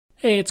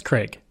Hey, it's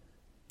Craig.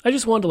 I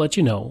just wanted to let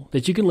you know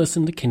that you can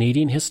listen to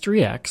Canadian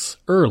History X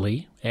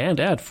early and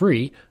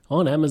ad-free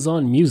on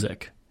Amazon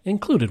Music,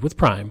 included with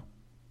Prime.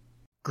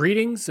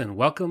 Greetings and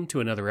welcome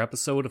to another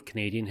episode of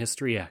Canadian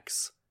History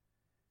X.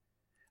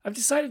 I've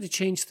decided to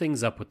change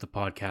things up with the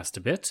podcast a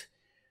bit.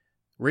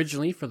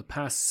 Originally, for the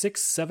past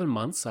 6-7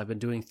 months, I've been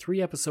doing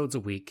 3 episodes a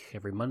week,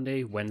 every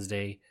Monday,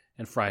 Wednesday,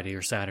 and Friday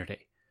or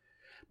Saturday.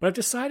 But I've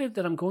decided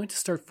that I'm going to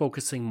start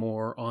focusing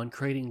more on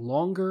creating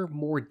longer,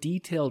 more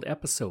detailed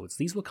episodes.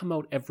 These will come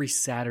out every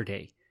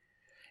Saturday.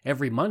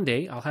 Every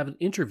Monday, I'll have an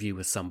interview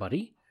with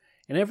somebody,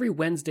 and every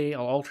Wednesday,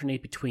 I'll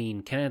alternate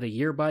between Canada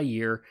Year by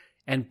Year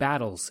and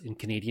battles in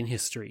Canadian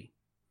history.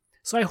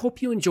 So I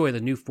hope you enjoy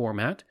the new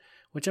format,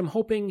 which I'm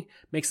hoping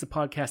makes the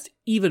podcast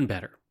even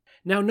better.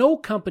 Now, no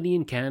company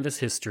in Canada's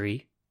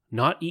history,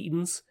 not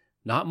Eaton's,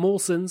 not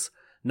Molson's,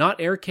 not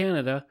Air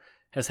Canada,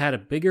 has had a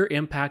bigger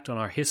impact on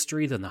our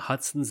history than the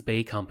Hudson's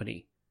Bay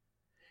Company.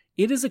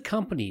 It is a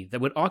company that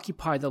would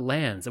occupy the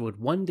lands that would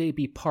one day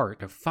be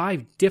part of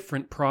 5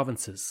 different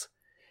provinces.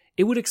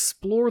 It would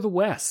explore the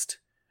West.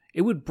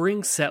 It would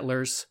bring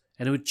settlers,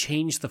 and it would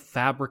change the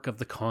fabric of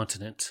the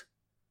continent.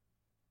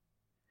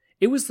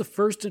 It was the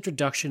first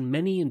introduction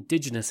many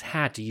Indigenous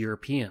had to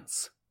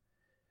Europeans.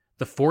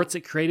 The forts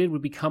it created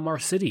would become our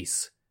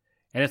cities,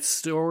 and its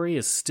story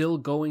is still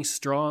going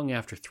strong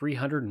after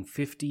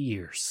 350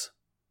 years.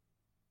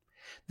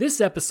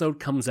 This episode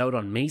comes out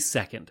on May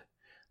 2nd,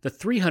 the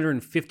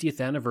 350th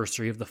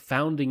anniversary of the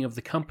founding of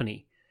the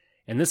company,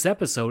 and this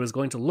episode is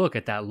going to look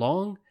at that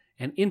long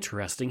and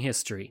interesting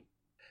history.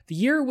 The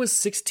year was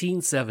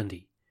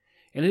 1670,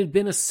 and it had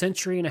been a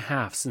century and a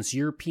half since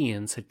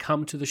Europeans had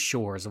come to the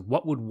shores of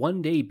what would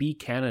one day be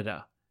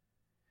Canada.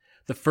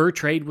 The fur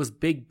trade was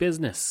big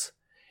business,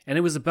 and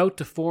it was about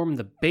to form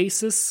the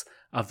basis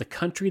of the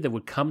country that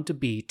would come to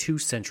be 2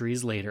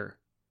 centuries later.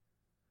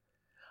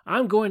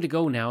 I'm going to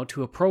go now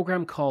to a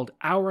program called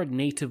Our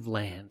Native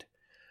Land,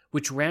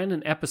 which ran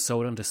an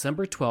episode on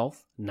December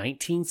 12,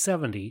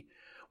 1970,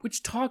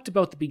 which talked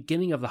about the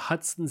beginning of the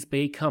Hudson's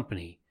Bay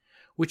Company,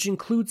 which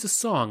includes a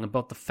song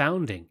about the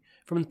founding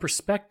from the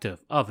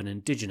perspective of an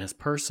Indigenous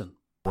person.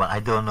 Well,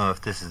 I don't know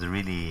if this is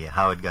really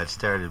how it got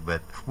started,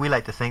 but we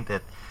like to think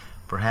that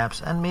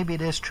perhaps, and maybe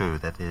it is true,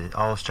 that it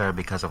all started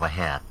because of a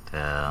hat,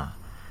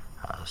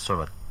 sort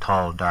of a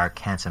tall, dark,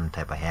 handsome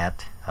type of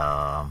hat.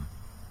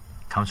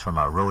 Comes from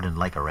a rodent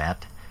like a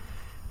rat,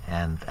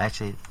 and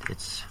actually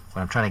it's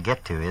what I'm trying to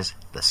get to is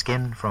the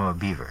skin from a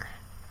beaver,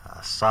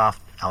 a soft,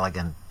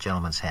 elegant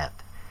gentleman's hat.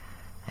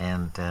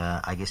 And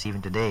I guess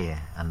even today,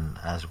 and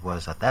as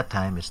was at that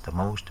time, it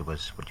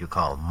was what you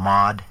call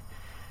mod,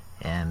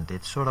 and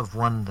it sort of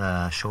won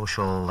the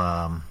social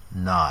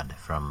nod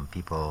from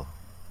people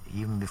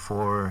even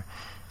before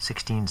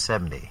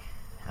 1670,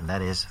 and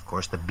that is, of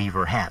course, the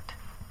beaver hat.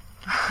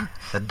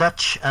 The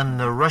Dutch and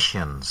the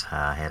Russians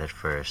had it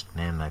first,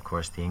 and then, of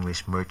course, the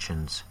English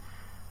merchants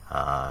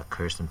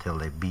cursed until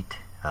they beat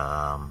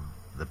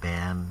the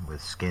band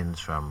with skins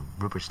from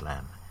Rupert's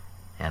Land.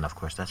 And, of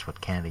course, that's what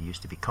Canada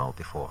used to be called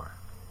before.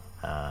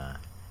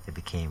 It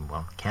became,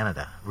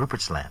 Canada,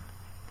 Rupert's Land.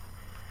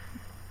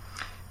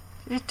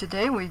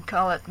 Today we'd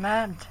call it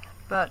mad,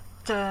 but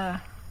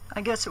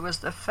I guess it was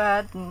the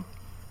fad and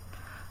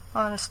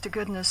honest to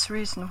goodness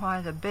reason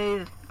why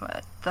the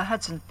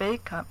Hudson's Bay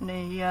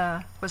Company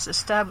was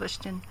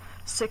established in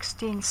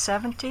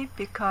 1670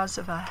 because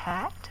of a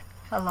hat,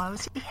 a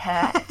lousy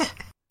hat.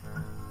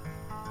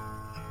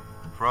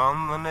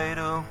 From the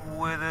native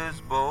with his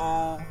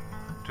bow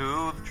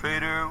to the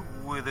trader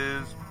with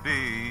his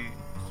beads,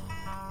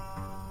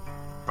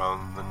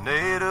 from the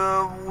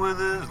native with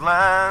his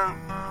land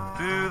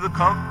to the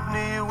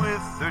company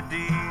with their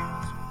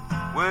deeds,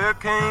 where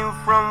came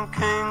from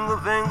King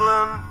of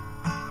England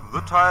the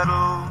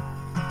title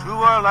to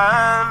our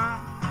land,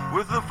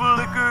 with the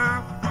flicker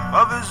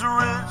of his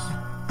wrist,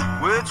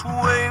 which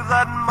wave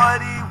that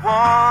mighty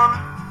wand,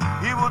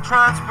 he will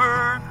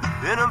transfer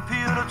in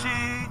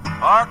impunity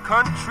our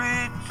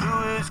country to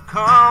his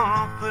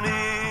company.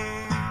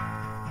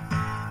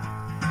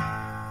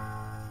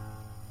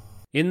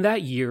 In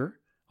that year,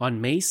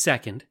 on May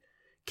 2nd,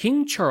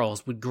 King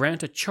Charles would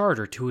grant a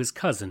charter to his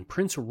cousin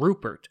Prince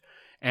Rupert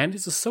and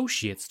his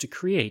associates to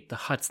create the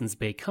Hudson's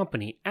Bay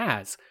Company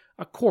as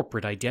a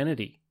corporate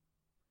identity.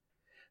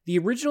 The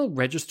original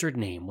registered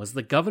name was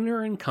the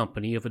Governor and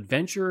Company of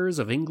Adventurers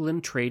of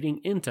England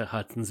Trading into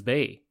Hudson's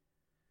Bay.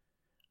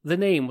 The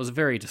name was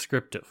very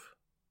descriptive.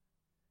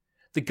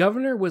 The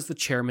Governor was the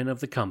chairman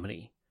of the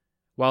company,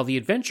 while the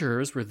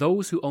adventurers were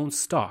those who owned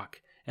stock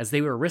as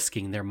they were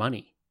risking their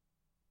money.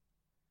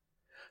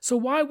 So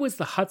why was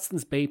the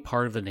Hudson's Bay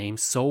part of the name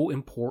so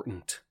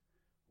important?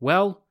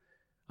 Well,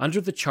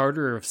 under the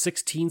Charter of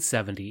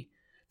 1670,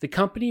 the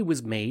company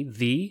was made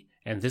the,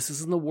 and this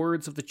is in the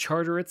words of the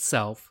charter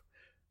itself,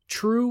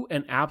 true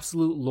and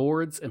absolute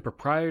lords and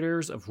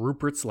proprietors of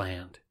Rupert's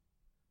Land.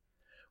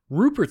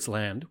 Rupert's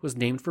Land was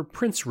named for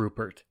Prince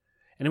Rupert,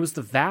 and it was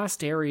the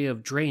vast area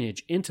of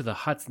drainage into the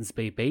Hudson's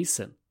Bay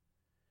Basin.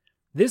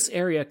 This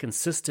area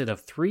consisted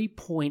of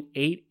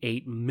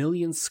 3.88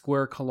 million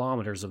square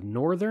kilometers of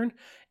northern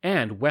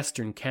and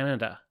western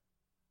Canada.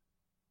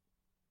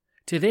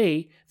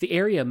 Today, the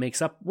area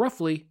makes up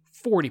roughly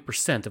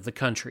 40% of the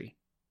country.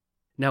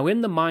 Now,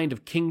 in the mind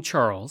of King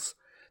Charles,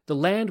 the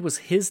land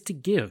was his to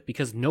give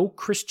because no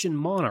Christian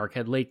monarch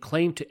had laid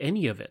claim to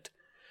any of it,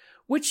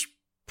 which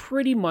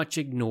pretty much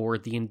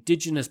ignored the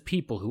indigenous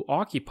people who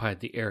occupied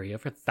the area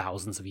for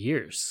thousands of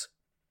years.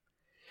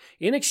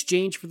 In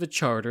exchange for the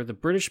charter, the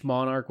British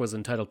monarch was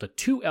entitled to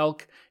 2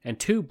 elk and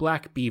 2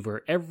 black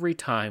beaver every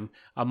time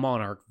a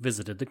monarch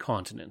visited the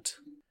continent.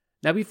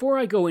 Now, before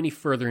I go any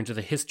further into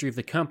the history of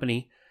the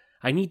company,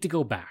 I need to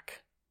go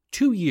back.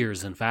 2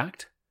 years, in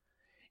fact.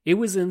 It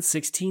was in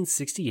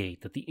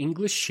 1668 that the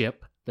English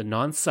ship, the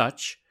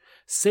Nonsuch,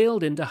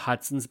 sailed into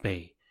Hudson's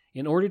Bay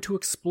in order to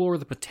explore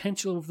the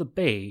potential of the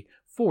bay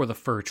for the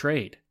fur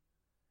trade.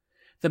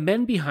 The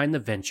men behind the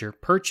venture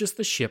purchased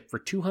the ship for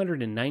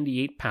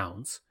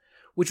 £298,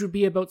 which would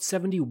be about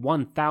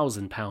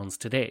 £71,000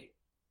 today.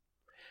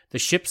 The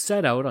ship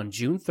set out on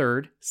June 3,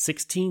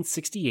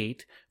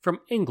 1668,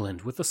 from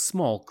England with a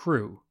small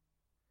crew.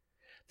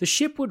 The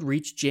ship would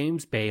reach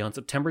James Bay on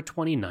September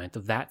 29th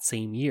of that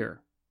same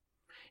year,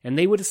 and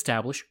they would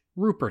establish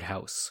Rupert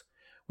House,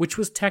 which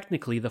was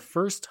technically the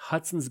first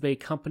Hudson's Bay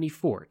Company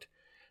fort,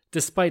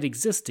 despite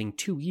existing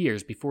 2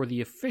 years before the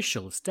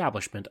official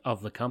establishment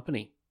of the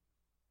company.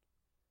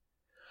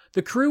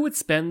 The crew would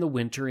spend the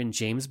winter in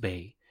James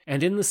Bay,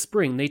 and in the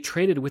spring they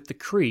traded with the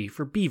Cree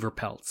for beaver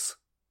pelts.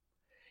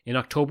 In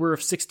October of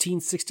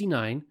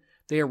 1669,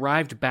 they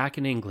arrived back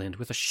in England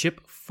with a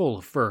ship full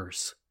of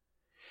furs.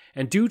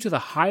 And due to the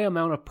high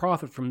amount of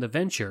profit from the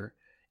venture,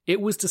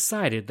 it was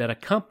decided that a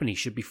company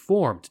should be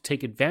formed to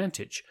take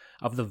advantage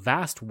of the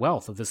vast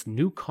wealth of this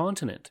new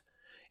continent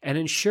and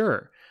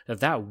ensure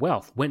that that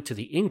wealth went to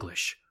the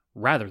English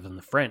rather than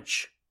the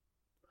French.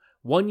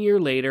 1 year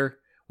later,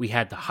 we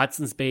had the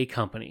Hudson's Bay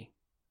Company.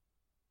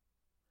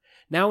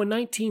 Now, in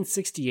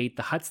 1968,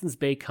 the Hudson's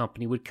Bay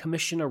Company would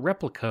commission a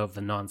replica of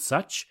the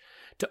Nonsuch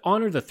to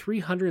honor the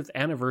 300th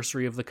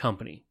anniversary of the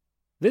company.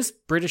 This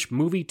British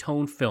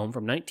movie-tone film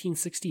from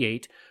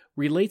 1968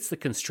 relates the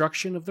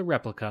construction of the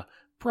replica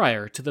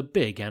prior to the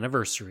big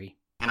anniversary.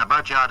 In a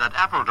boatyard at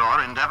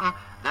Appledore in Devon,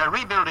 they're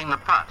rebuilding the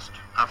past.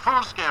 A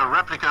full-scale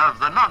replica of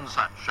the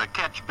Nonsuch, a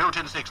ketch built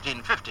in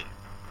 1650.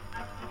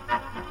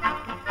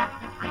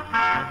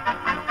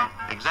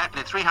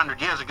 Exactly 300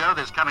 years ago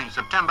this coming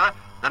September,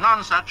 the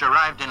Nonsuch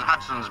arrived in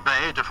Hudson's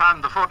Bay to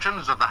found the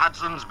fortunes of the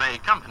Hudson's Bay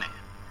Company.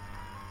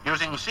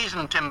 Using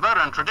seasoned timber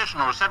and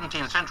traditional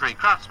 17th century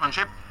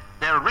craftsmanship,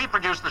 they'll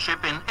reproduce the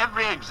ship in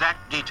every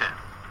exact detail.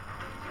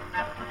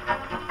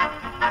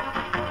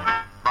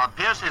 Bob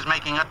Pierce is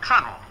making a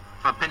trunnel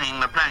for pinning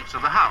the planks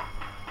of the hull.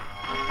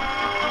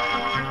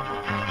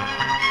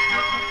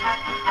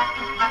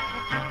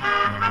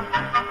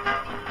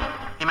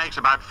 He makes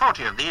about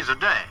 40 of these a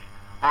day.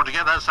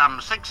 Altogether, some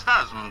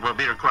 6,000 will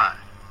be required.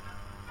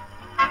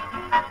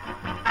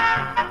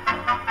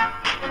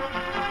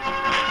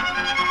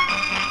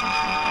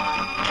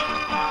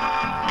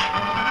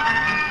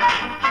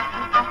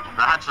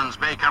 The Hudson's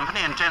Bay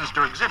Company intends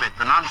to exhibit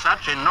the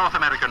Nonsuch in North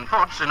American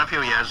ports in a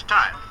few years'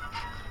 time.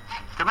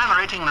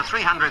 Commemorating the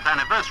 300th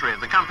anniversary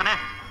of the company,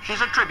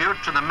 she's a tribute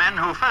to the men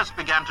who first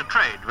began to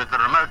trade with the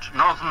remote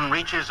northern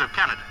reaches of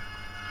Canada.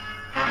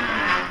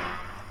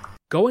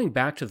 Going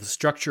back to the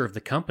structure of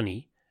the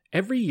company,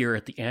 every year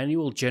at the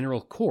annual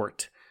General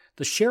Court,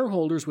 the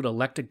shareholders would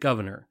elect a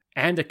governor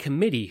and a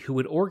committee who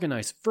would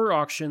organize fur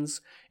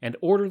auctions and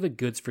order the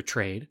goods for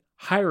trade,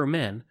 hire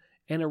men,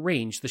 and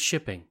arrange the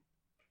shipping.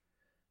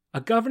 A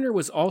governor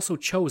was also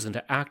chosen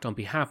to act on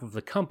behalf of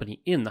the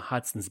company in the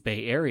Hudson's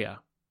Bay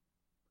area.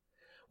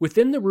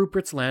 Within the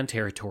Rupert's land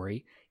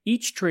territory,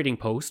 each trading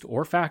post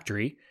or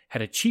factory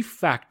had a chief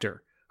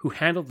factor who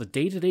handled the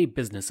day-to-day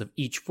business of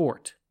each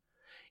fort.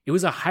 It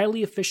was a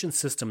highly efficient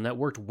system that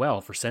worked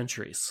well for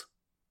centuries.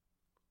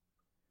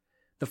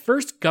 The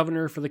first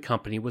governor for the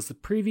company was the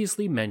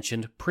previously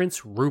mentioned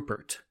Prince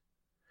Rupert,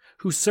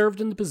 who served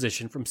in the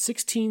position from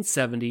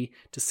 1670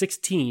 to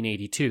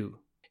 1682.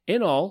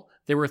 In all,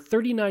 there were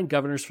 39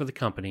 governors for the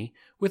company,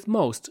 with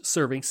most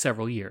serving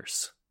several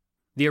years.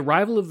 The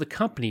arrival of the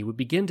company would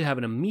begin to have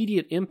an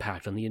immediate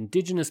impact on the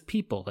indigenous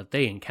people that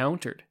they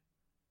encountered.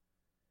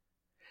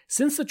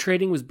 Since the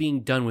trading was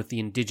being done with the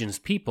indigenous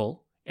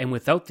people, and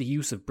without the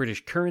use of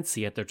British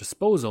currency at their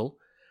disposal,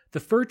 the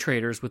fur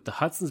traders with the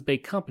Hudson's Bay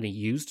Company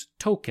used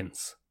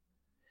tokens.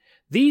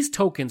 These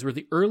tokens were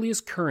the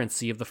earliest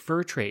currency of the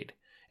fur trade,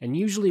 and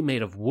usually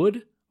made of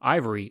wood,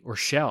 ivory, or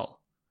shell.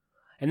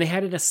 And they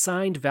had an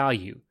assigned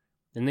value,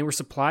 and they were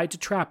supplied to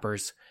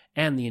trappers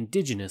and the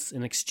indigenous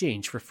in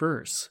exchange for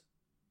furs.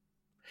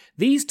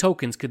 These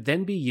tokens could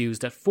then be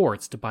used at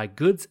forts to buy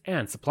goods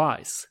and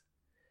supplies.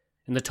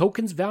 And the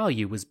token's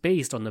value was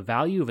based on the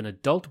value of an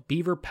adult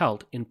beaver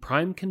pelt in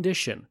prime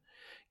condition,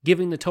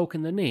 giving the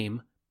token the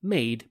name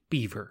Made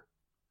Beaver.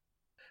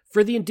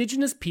 For the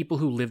indigenous people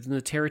who lived in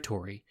the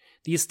territory,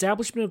 the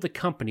establishment of the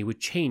company would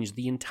change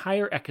the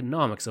entire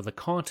economics of the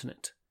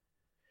continent.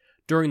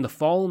 During the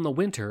fall and the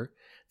winter,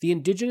 the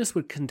indigenous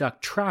would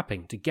conduct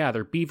trapping to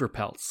gather beaver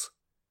pelts.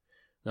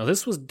 Now,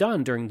 this was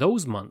done during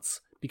those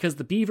months because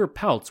the beaver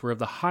pelts were of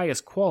the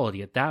highest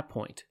quality at that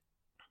point.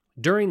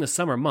 During the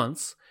summer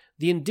months,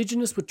 the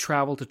indigenous would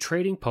travel to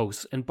trading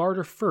posts and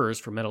barter furs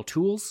for metal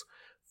tools,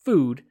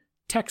 food,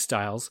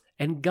 textiles,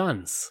 and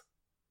guns.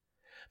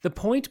 The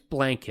point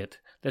blanket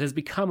that has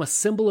become a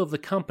symbol of the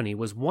company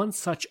was one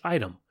such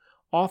item,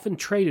 often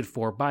traded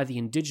for by the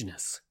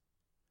indigenous.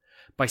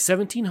 By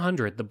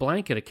 1700, the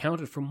blanket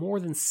accounted for more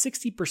than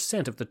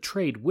 60% of the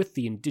trade with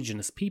the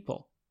indigenous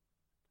people.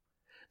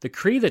 The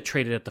Cree that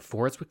traded at the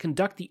forts would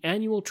conduct the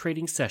annual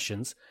trading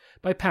sessions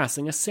by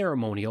passing a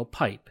ceremonial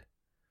pipe.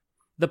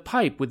 The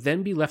pipe would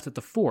then be left at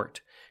the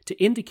fort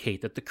to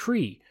indicate that the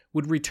Cree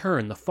would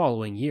return the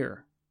following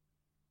year.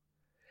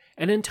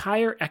 An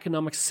entire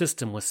economic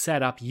system was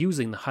set up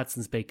using the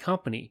Hudson's Bay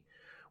Company,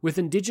 with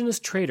indigenous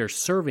traders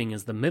serving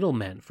as the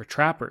middlemen for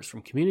trappers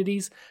from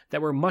communities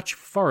that were much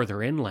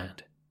farther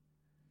inland.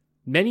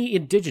 Many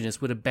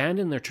indigenous would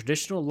abandon their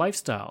traditional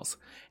lifestyles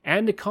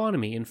and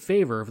economy in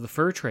favor of the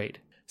fur trade.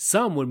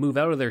 Some would move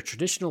out of their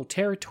traditional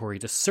territory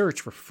to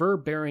search for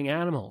fur-bearing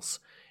animals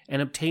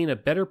and obtain a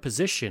better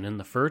position in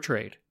the fur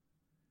trade.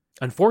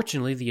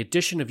 Unfortunately, the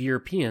addition of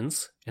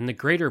Europeans and the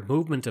greater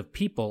movement of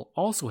people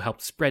also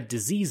helped spread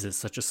diseases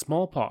such as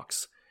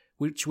smallpox,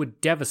 which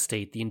would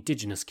devastate the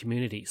indigenous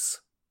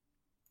communities.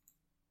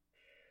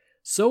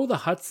 So the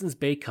Hudson's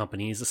Bay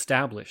Company is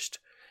established,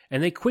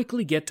 and they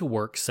quickly get to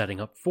work setting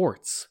up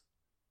forts.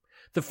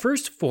 The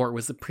first fort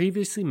was the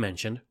previously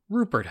mentioned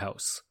Rupert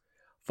House,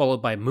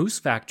 followed by Moose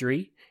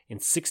Factory in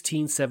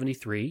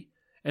 1673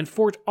 and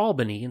Fort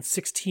Albany in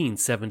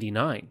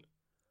 1679.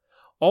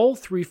 All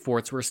three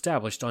forts were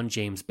established on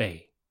James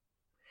Bay.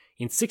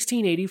 In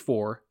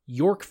 1684,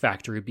 York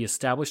Factory would be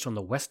established on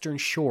the western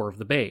shore of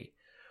the bay,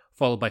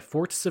 followed by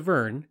Fort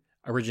Severn,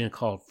 originally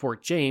called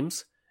Fort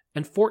James,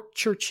 and Fort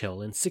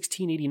Churchill in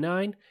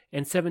 1689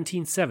 and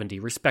 1770,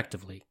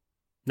 respectively.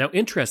 Now,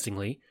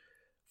 interestingly,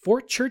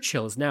 Fort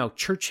Churchill is now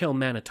Churchill,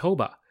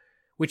 Manitoba,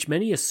 which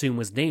many assume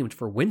was named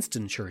for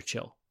Winston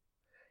Churchill.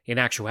 In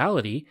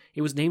actuality,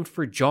 it was named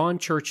for John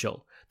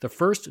Churchill, the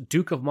first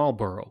Duke of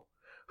Marlborough,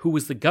 who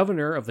was the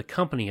governor of the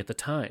company at the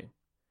time.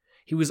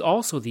 He was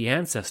also the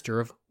ancestor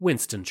of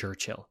Winston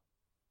Churchill.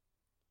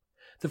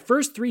 The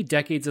first 3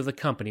 decades of the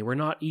company were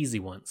not easy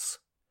ones.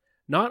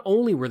 Not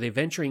only were they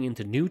venturing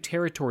into new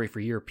territory for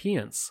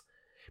Europeans,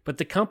 but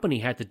the company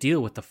had to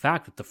deal with the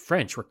fact that the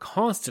French were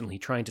constantly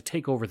trying to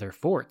take over their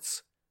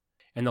forts.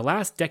 And the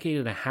last decade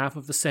and a half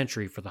of the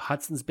century for the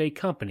Hudson's Bay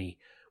Company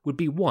would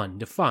be one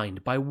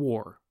defined by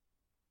war.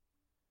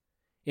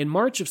 In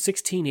March of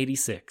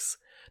 1686,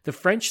 the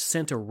French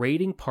sent a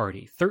raiding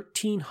party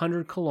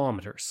 1,300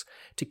 kilometers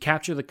to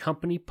capture the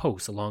company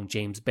posts along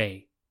James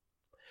Bay.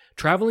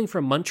 Traveling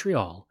from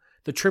Montreal,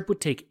 the trip would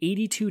take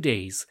 82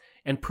 days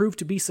and prove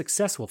to be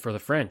successful for the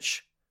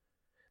French.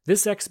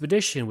 This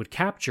expedition would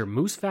capture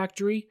Moose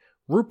Factory,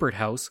 Rupert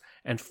House,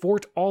 and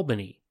Fort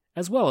Albany,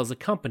 as well as a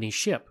company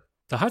ship.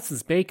 The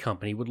Hudson's Bay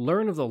Company would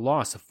learn of the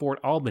loss of Fort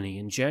Albany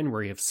in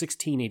January of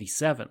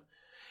 1687,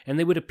 and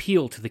they would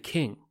appeal to the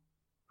king.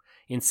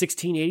 In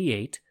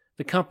 1688,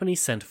 the company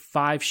sent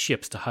 5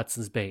 ships to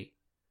Hudson's Bay.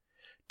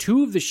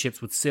 2 of the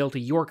ships would sail to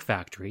York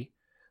Factory,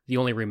 the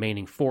only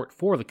remaining fort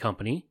for the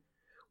company,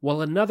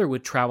 while another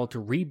would travel to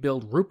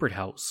rebuild Rupert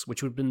House,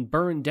 which had been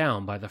burned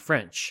down by the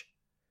French.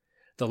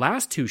 The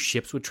last 2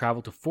 ships would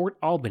travel to Fort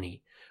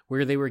Albany,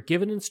 where they were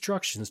given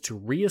instructions to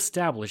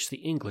re-establish the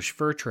English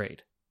fur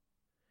trade.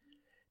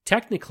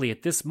 Technically,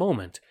 at this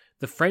moment,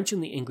 the French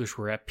and the English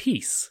were at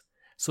peace,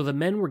 so the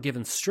men were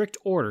given strict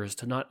orders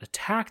to not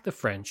attack the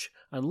French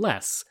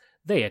unless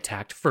they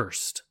attacked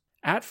first.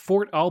 At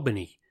Fort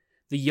Albany,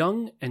 the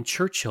Young and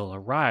Churchill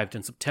arrived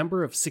in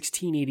September of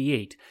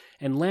 1688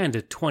 and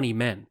landed 20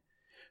 men,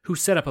 who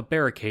set up a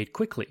barricade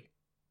quickly.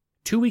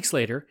 2 weeks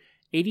later,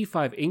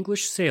 85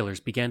 English sailors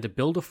began to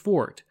build a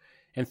fort,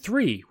 and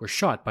 3 were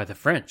shot by the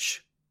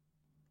French.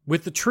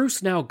 With the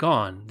truce now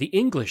gone, the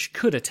English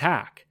could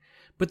attack,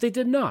 but they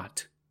did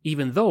not,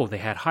 even though they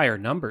had higher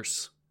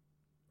numbers.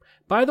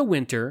 By the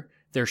winter,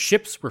 their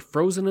ships were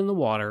frozen in the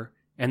water,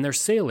 and their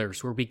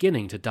sailors were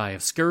beginning to die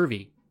of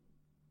scurvy.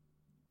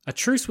 A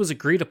truce was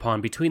agreed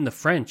upon between the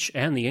French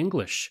and the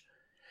English,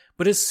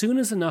 but as soon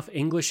as enough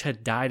English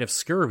had died of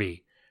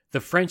scurvy, the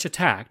French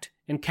attacked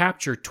and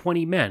captured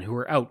 20 men who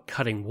were out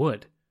cutting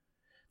wood.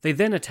 They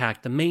then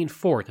attacked the main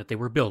fort that they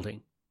were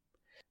building.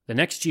 The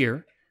next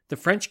year, the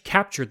French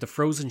captured the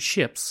frozen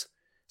ships,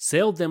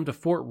 sailed them to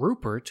Fort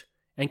Rupert,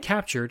 and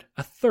captured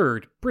a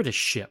 3rd British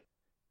ship.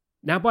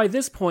 Now by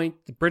this point,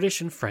 the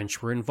British and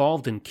French were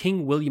involved in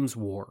King William's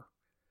War.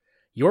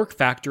 York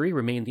Factory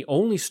remained the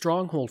only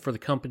stronghold for the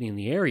company in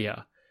the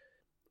area,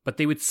 but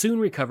they would soon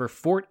recover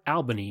Fort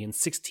Albany in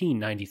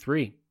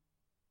 1693.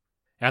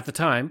 At the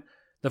time,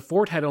 the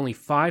fort had only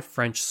 5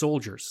 French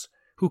soldiers,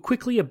 who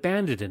quickly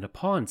abandoned it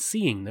upon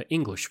seeing the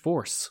English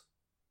force.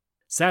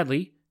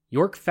 Sadly,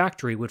 York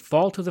Factory would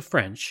fall to the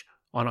French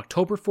on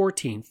October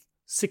 14,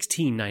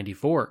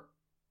 1694.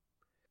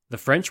 The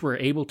French were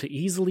able to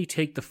easily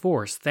take the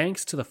force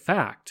thanks to the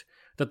fact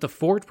that the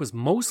fort was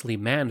mostly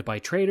manned by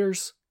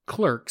traders,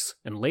 clerks,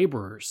 and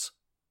laborers.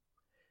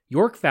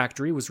 York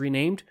Factory was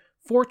renamed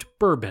Fort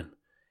Bourbon,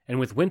 and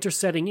with winter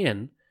setting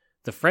in,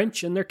 the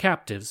French and their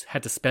captives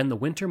had to spend the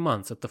winter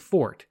months at the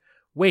fort,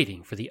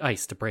 waiting for the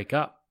ice to break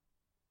up.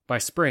 By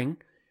spring,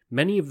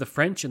 many of the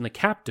French and the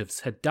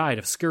captives had died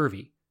of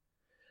scurvy.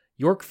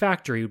 York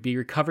Factory would be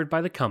recovered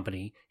by the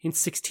company in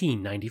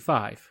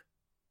 1695.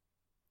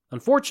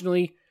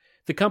 Unfortunately,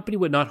 the company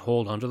would not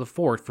hold onto the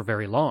fort for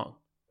very long.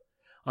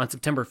 On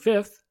September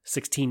 5th,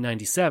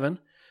 1697,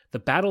 the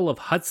Battle of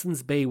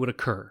Hudson's Bay would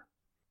occur.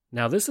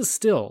 Now, this is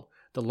still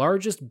the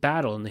largest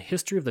battle in the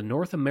history of the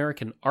North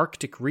American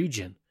Arctic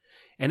region,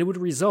 and it would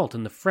result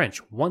in the French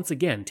once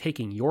again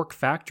taking York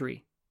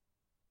Factory.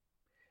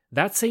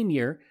 That same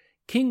year,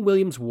 King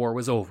William's War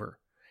was over,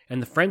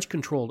 and the French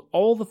controlled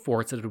all the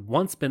forts that had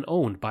once been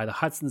owned by the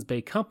Hudson's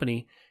Bay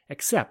Company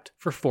except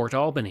for Fort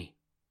Albany.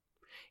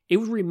 It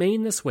would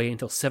remain this way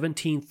until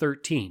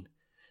 1713,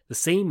 the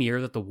same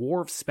year that the War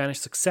of Spanish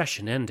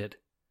Succession ended.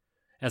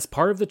 As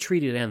part of the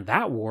treaty to end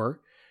that war,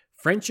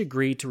 French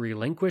agreed to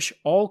relinquish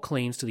all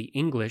claims to the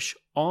English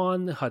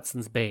on the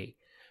Hudson's Bay,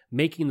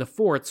 making the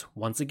forts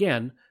once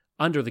again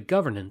under the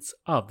governance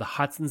of the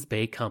Hudson's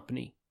Bay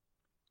Company.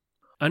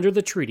 Under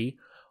the treaty,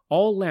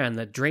 all land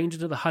that drained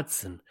into the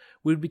Hudson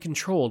would be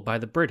controlled by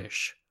the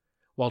British,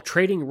 while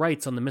trading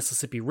rights on the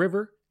Mississippi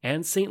River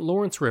and St.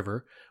 Lawrence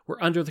River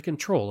were under the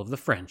control of the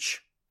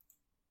French.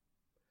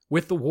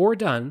 With the war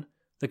done,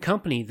 the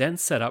company then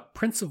set up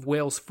Prince of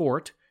Wales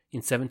Fort in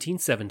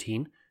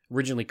 1717,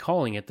 originally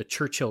calling it the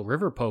Churchill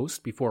River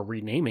Post before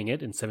renaming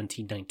it in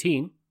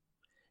 1719,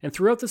 and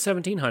throughout the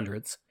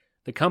 1700s,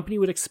 the company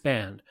would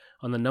expand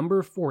on the number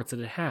of forts that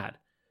it had,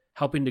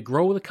 helping to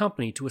grow the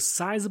company to a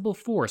sizable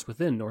force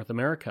within North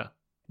America.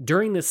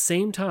 During this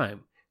same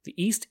time,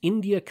 the East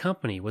India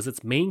Company was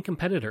its main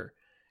competitor,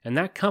 and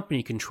that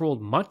company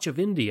controlled much of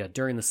India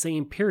during the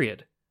same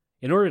period.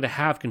 In order to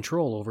have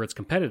control over its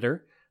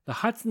competitor, the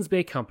Hudson's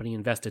Bay Company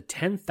invested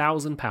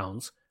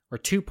 £10,000, or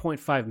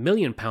 £2.5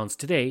 million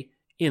today,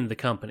 in the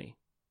company.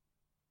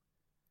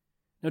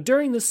 Now,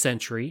 during this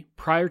century,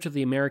 prior to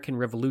the American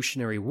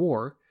Revolutionary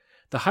War,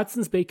 the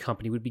Hudson's Bay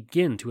Company would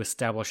begin to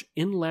establish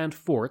inland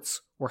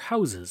forts or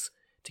houses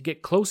to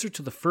get closer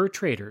to the fur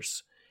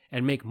traders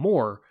and make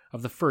more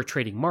of the fur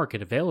trading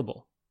market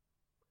available.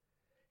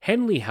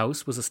 Henley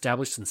House was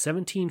established in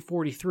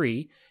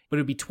 1743, but it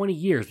would be 20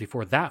 years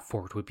before that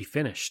fort would be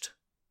finished.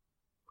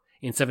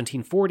 In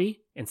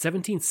 1740 and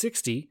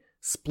 1760,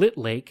 Split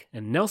Lake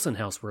and Nelson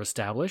House were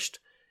established,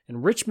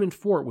 and Richmond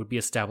Fort would be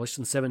established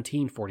in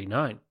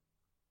 1749.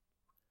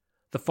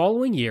 The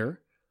following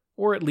year,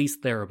 or at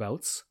least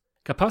thereabouts,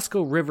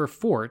 Kapusco River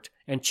Fort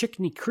and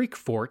Chickney Creek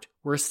Fort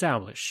were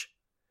established.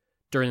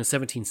 During the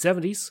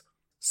 1770s,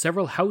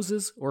 several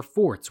houses or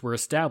forts were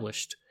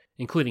established,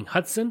 including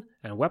Hudson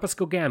and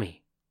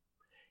Wepascogami.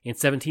 In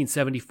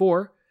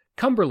 1774,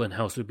 Cumberland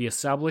House would be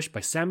established by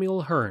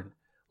Samuel Hearne,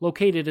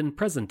 located in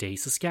present-day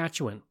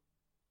Saskatchewan.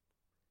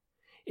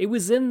 It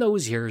was in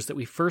those years that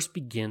we first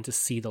begin to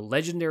see the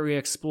legendary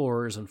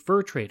explorers and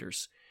fur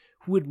traders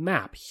who would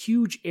map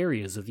huge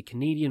areas of the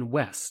Canadian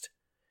West,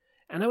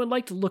 and I would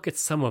like to look at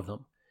some of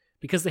them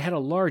because they had a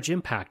large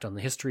impact on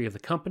the history of the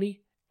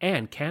company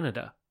and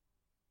Canada.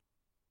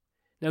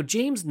 Now,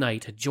 James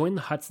Knight had joined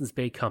the Hudson's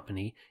Bay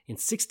Company in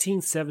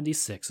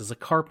 1676 as a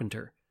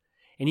carpenter,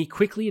 and he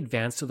quickly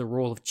advanced to the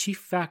role of chief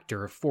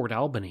factor of Fort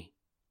Albany.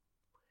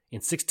 In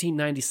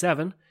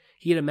 1697,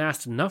 he had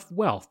amassed enough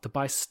wealth to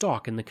buy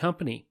stock in the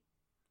company,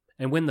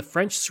 and when the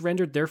French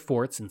surrendered their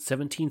forts in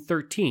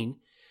 1713,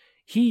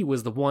 he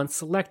was the one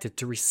selected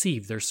to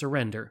receive their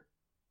surrender.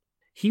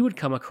 He would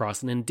come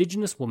across an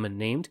indigenous woman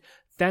named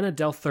Thana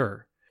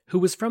Delthur, who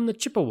was from the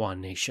Chippewa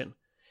Nation,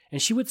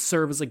 and she would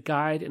serve as a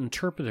guide and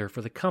interpreter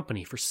for the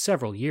company for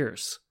several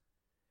years.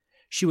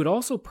 She would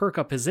also perk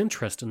up his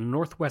interest in the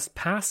Northwest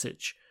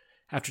Passage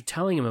after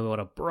telling him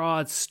about a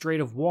broad strait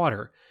of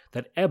water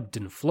that ebbed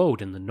and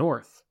flowed in the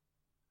north.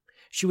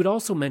 She would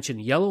also mention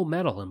yellow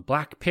metal and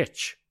black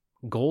pitch,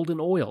 gold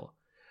and oil,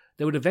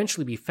 that would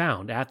eventually be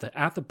found at the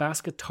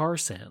Athabasca tar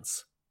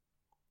sands.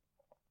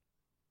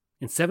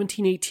 In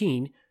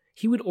 1718,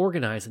 he would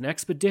organize an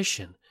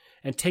expedition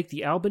and take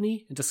the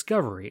Albany and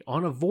Discovery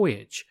on a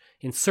voyage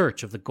in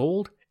search of the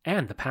gold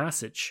and the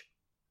passage.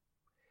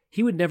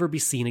 He would never be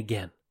seen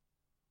again.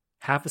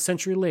 Half a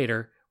century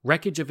later,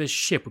 wreckage of his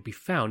ship would be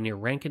found near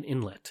Rankin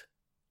Inlet.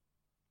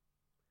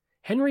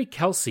 Henry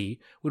Kelsey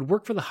would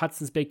work for the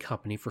Hudson's Bay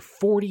Company for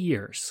 40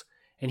 years,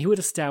 and he would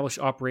establish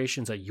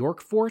operations at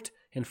York Fort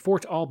and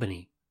Fort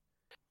Albany.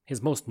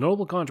 His most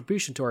notable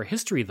contribution to our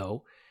history,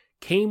 though,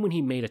 came when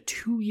he made a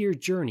 2-year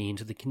journey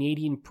into the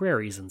Canadian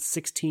prairies in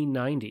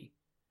 1690.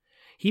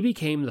 He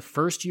became the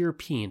first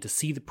European to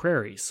see the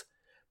prairies,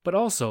 but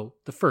also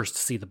the first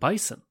to see the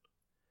bison.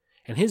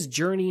 And his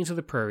journey into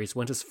the prairies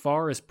went as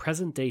far as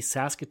present-day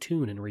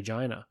Saskatoon and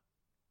Regina.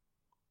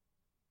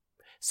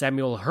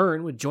 Samuel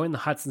Hearne would join the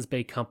Hudson's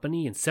Bay Company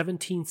in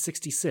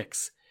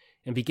 1766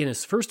 and begin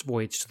his first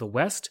voyage to the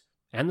west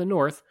and the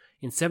north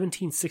in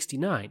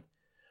 1769,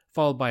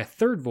 followed by a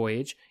third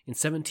voyage in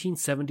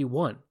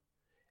 1771,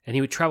 and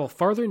he would travel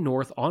farther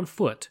north on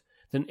foot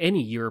than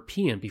any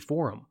European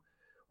before him,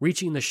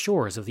 reaching the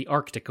shores of the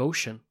Arctic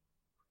Ocean.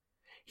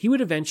 He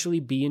would eventually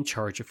be in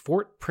charge of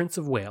Fort Prince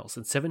of Wales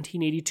in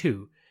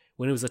 1782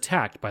 when it was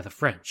attacked by the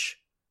French,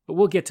 but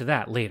we'll get to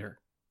that later.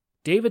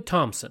 David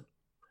Thompson,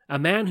 a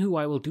man who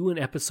I will do an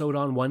episode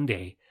on one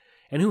day,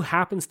 and who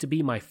happens to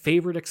be my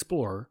favorite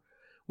explorer,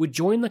 would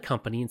join the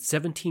company in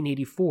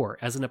 1784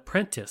 as an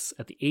apprentice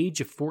at the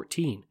age of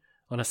 14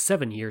 on a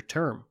 7-year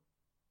term.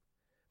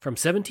 From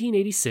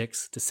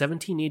 1786 to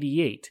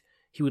 1788,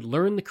 he would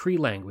learn the Cree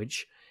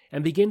language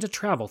and begin to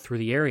travel through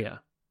the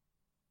area.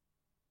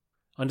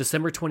 On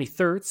December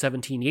 23,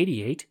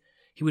 1788,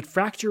 he would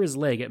fracture his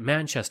leg at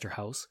Manchester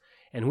House,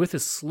 and with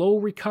his slow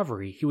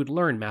recovery he would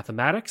learn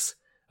mathematics,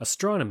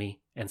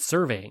 astronomy, and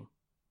surveying.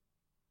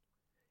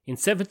 In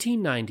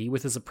 1790,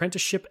 with his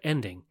apprenticeship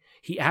ending,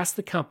 he asked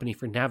the company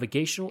for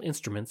navigational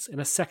instruments and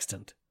a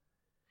sextant.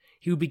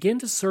 He would begin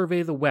to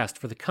survey the West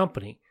for the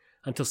company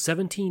until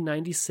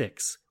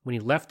 1796, when he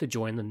left to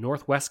join the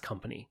Northwest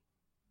Company.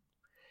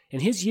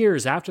 In his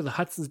years after the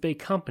Hudson's Bay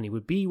Company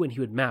would be when he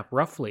would map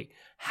roughly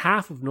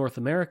half of North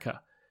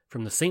America,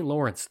 from the St.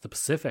 Lawrence to the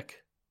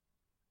Pacific.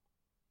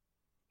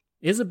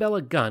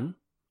 Isabella Gunn,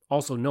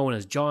 also known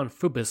as John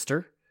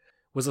Fubister,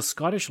 was a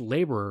Scottish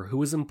labourer who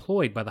was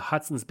employed by the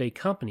Hudson's Bay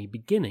Company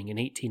beginning in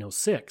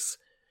 1806,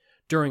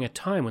 during a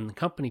time when the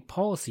company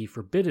policy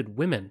forbidded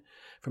women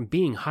from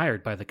being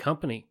hired by the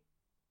company.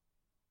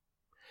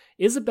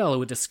 Isabella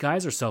would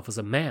disguise herself as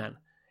a man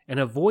and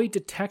avoid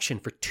detection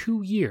for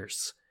 2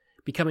 years,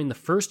 becoming the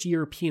first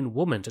European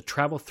woman to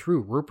travel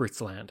through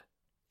Rupert's Land.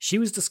 She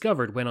was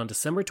discovered when on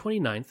December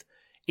 29,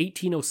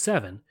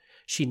 1807,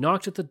 she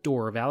knocked at the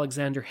door of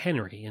Alexander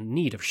Henry in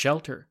need of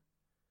shelter.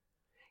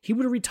 He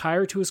would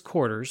retire to his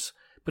quarters,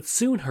 but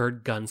soon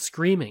heard Gunn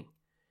screaming.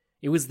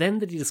 It was then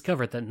that he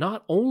discovered that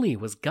not only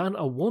was Gunn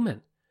a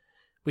woman,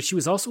 but she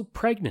was also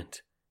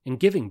pregnant and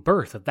giving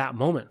birth at that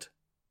moment.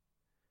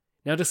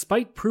 Now,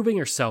 despite proving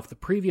herself the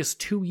previous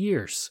 2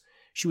 years,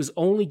 she was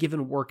only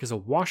given work as a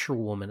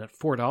washerwoman at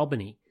Fort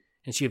Albany,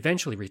 and she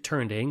eventually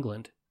returned to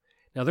England.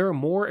 Now, there are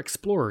more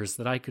explorers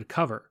that I could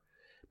cover,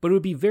 but it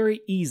would be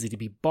very easy to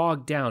be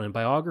bogged down in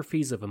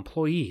biographies of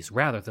employees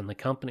rather than the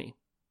company.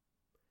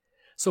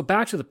 So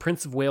back to the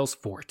Prince of Wales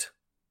Fort.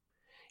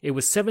 It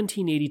was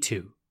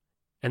 1782,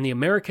 and the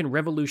American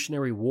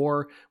Revolutionary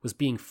War was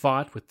being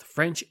fought with the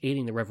French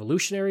aiding the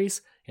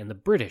revolutionaries and the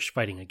British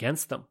fighting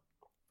against them.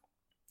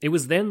 It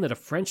was then that a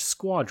French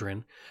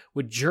squadron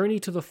would journey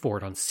to the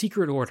fort on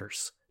secret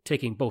orders,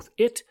 taking both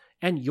it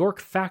and York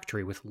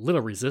Factory with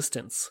little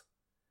resistance.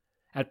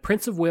 At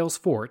Prince of Wales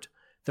Fort,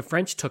 the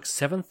French took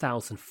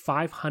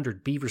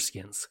 7,500 beaver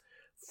skins,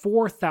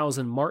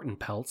 4,000 marten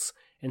pelts,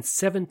 and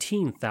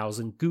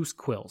 17,000 goose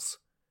quills.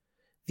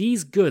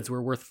 These goods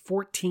were worth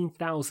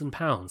 14,000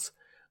 pounds,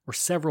 or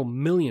several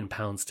million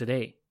pounds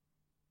today.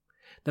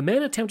 The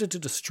men attempted to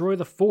destroy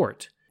the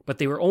fort, but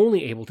they were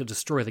only able to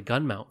destroy the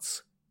gun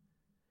mounts.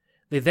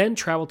 They then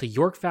traveled to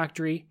York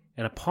Factory,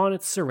 and upon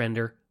its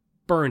surrender,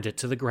 burned it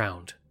to the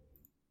ground.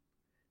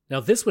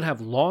 Now this would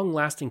have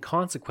long-lasting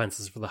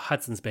consequences for the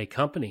Hudson's Bay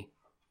Company.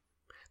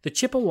 The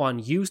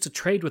Chippewan used to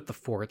trade with the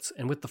forts,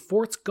 and with the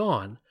forts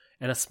gone,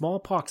 and a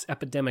smallpox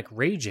epidemic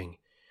raging,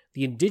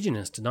 the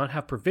indigenous did not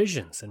have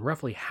provisions, and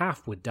roughly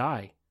half would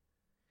die.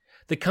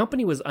 The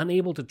company was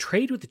unable to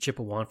trade with the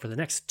Chippewan for the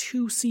next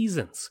 2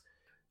 seasons,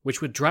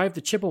 which would drive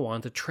the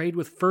Chippewan to trade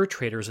with fur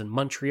traders in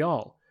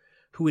Montreal,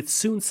 who would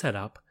soon set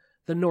up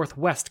the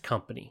Northwest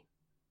Company.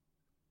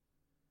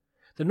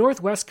 The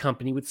Northwest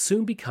Company would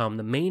soon become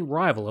the main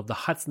rival of the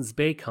Hudson's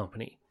Bay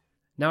Company.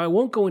 Now, I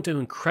won't go into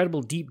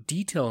incredible deep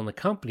detail on the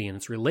company and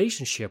its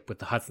relationship with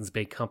the Hudson's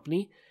Bay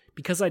Company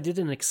because I did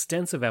an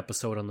extensive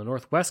episode on the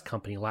Northwest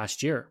Company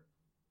last year.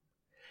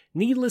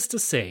 Needless to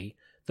say,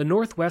 the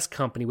Northwest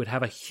Company would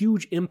have a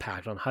huge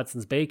impact on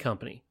Hudson's Bay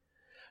Company,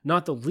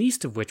 not the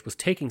least of which was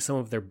taking some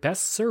of their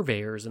best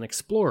surveyors and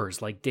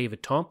explorers like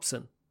David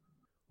Thompson.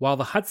 While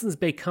the Hudson's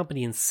Bay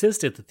Company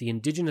insisted that the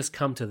indigenous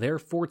come to their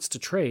forts to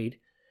trade,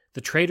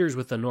 the traders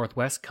with the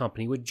Northwest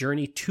Company would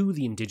journey to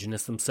the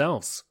indigenous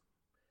themselves.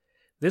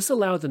 This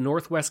allowed the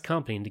Northwest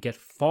Company to get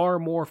far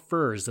more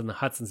furs than the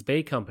Hudson's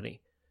Bay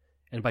Company,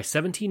 and by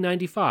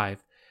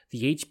 1795,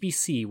 the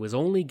HBC was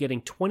only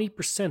getting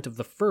 20% of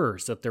the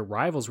furs that their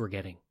rivals were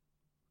getting.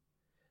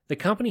 The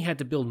company had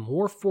to build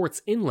more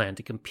forts inland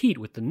to compete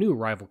with the new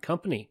rival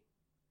company.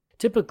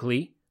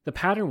 Typically, the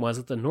pattern was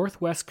that the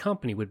Northwest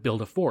Company would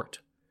build a fort,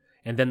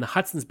 and then the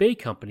Hudson's Bay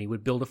Company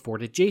would build a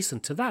fort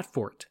adjacent to that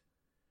fort.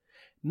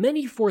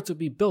 Many forts would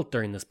be built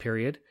during this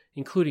period,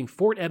 including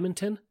Fort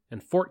Edmonton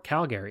and Fort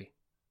Calgary.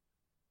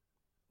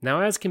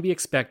 Now, as can be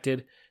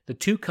expected, the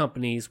two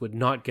companies would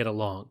not get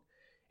along,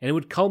 and it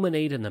would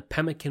culminate in the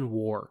Pemmican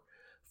War,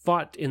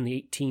 fought in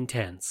the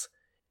 1810s,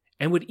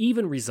 and would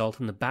even result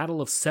in the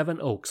Battle of Seven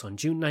Oaks on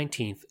June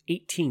 19,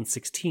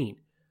 1816,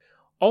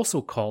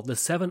 also called the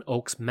Seven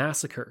Oaks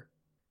Massacre.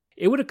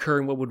 It would occur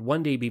in what would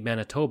one day be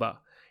Manitoba,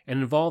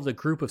 and involved a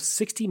group of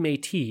 60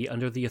 Métis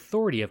under the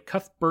authority of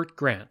Cuthbert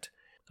Grant,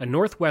 a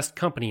Northwest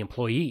Company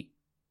employee.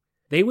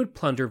 They would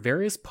plunder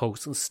various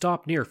posts and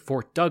stop near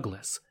Fort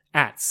Douglas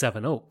at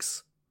Seven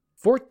Oaks.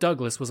 Fort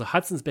Douglas was a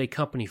Hudson's Bay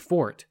Company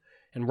fort,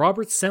 and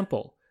Robert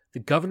Semple, the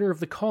governor of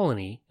the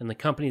colony and the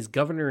company's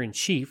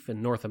governor-in-chief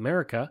in North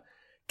America,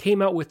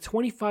 came out with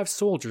 25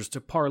 soldiers to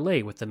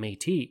parley with the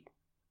Métis.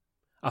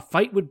 A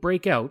fight would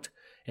break out,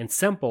 and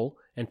Semple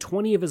and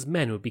 20 of his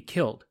men would be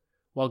killed,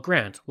 while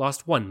Grant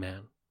lost 1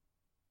 man.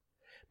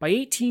 By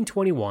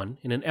 1821,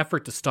 in an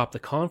effort to stop the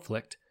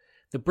conflict,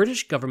 the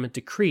British government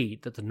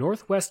decreed that the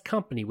Northwest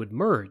Company would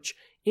merge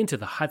into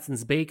the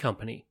Hudson's Bay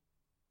Company.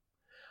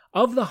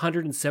 Of the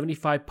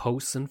 175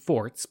 posts and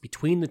forts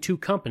between the two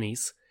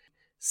companies,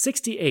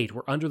 68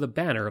 were under the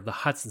banner of the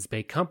Hudson's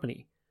Bay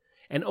Company,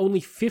 and only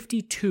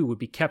 52 would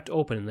be kept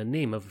open in the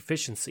name of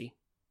efficiency.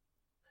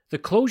 The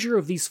closure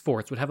of these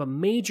forts would have a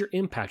major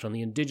impact on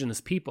the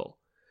indigenous people,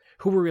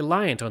 who were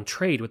reliant on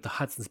trade with the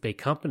Hudson's Bay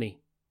Company.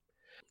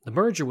 The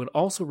merger would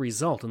also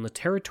result in the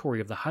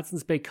territory of the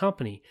Hudson's Bay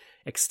Company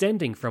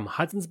extending from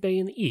Hudson's Bay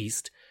in the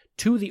east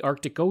to the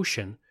Arctic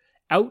Ocean,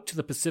 out to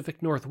the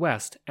Pacific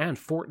Northwest and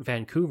Fort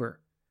Vancouver.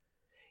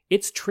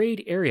 Its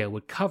trade area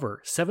would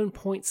cover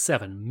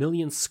 7.7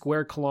 million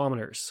square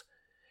kilometers,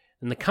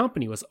 and the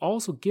company was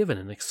also given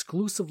an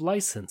exclusive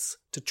license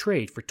to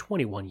trade for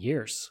 21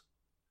 years.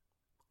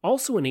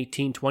 Also in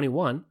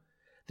 1821,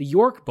 the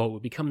York boat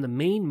would become the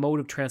main mode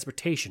of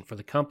transportation for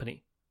the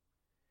company.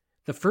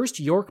 The first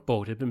York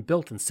boat had been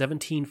built in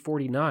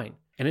 1749,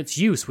 and its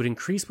use would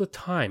increase with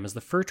time as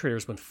the fur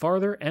traders went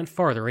farther and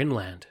farther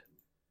inland.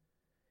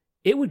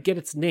 It would get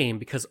its name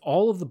because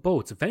all of the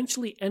boats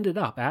eventually ended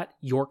up at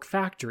York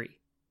Factory.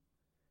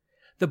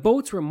 The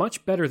boats were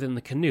much better than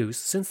the canoes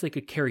since they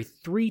could carry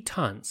 3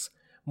 tons,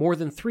 more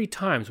than 3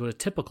 times what a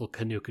typical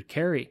canoe could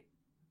carry.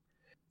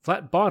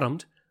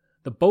 Flat-bottomed,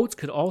 the boats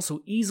could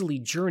also easily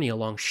journey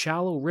along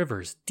shallow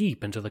rivers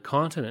deep into the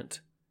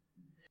continent.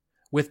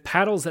 With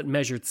paddles that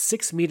measured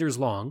 6 meters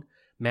long,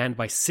 manned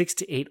by 6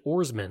 to 8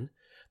 oarsmen,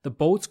 the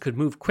boats could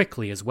move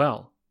quickly as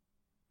well.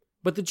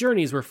 But the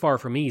journeys were far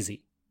from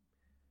easy.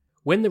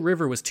 When the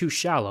river was too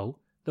shallow,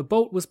 the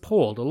boat was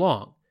poled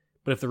along,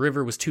 but if the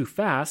river was too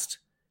fast,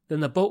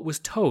 then the boat was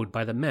towed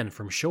by the men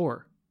from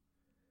shore.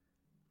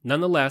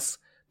 Nonetheless,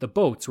 the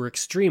boats were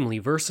extremely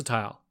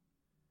versatile.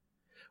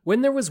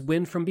 When there was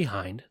wind from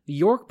behind, the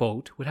York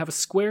boat would have a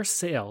square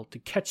sail to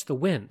catch the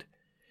wind,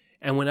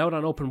 and when out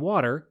on open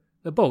water,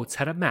 the boats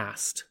had a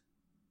mast.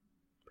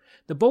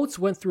 The boats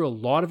went through a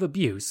lot of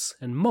abuse,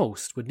 and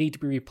most would need to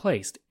be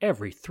replaced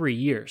every 3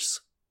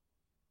 years.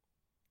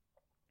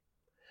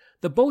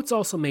 The boats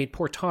also made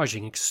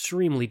portaging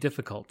extremely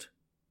difficult.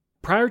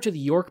 Prior to the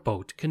York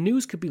boat,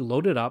 canoes could be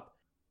loaded up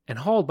and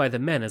hauled by the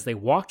men as they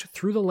walked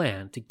through the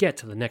land to get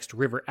to the next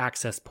river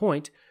access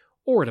point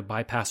or to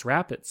bypass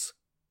rapids.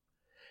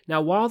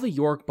 Now, while the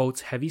York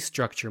boat's heavy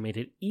structure made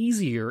it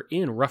easier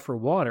in rougher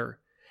water,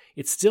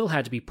 it still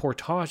had to be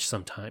portaged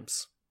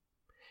sometimes.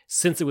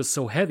 Since it was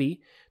so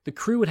heavy, the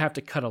crew would have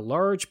to cut a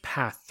large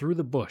path through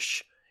the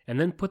bush and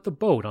then put the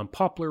boat on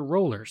poplar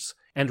rollers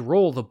and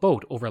roll the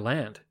boat over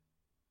land.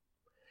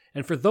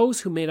 And for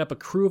those who made up a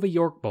crew of a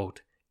York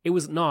boat, it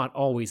was not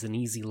always an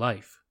easy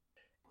life.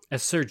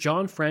 As Sir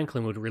John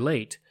Franklin would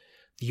relate,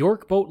 the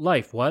York boat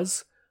life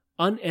was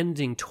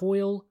unending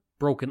toil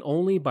broken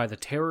only by the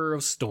terror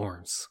of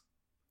storms.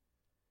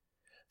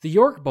 The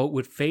York boat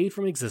would fade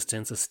from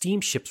existence as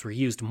steamships were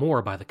used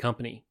more by the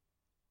company.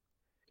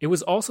 It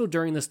was also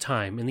during this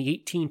time, in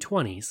the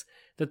 1820s,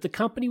 that the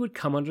company would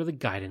come under the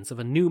guidance of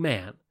a new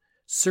man,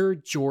 Sir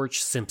George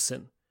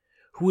Simpson,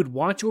 who would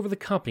watch over the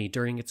company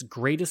during its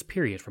greatest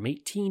period from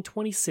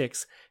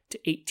 1826 to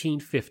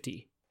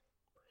 1850.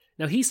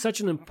 Now, he's such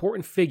an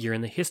important figure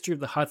in the history of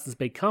the Hudson's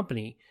Bay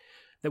Company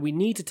that we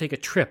need to take a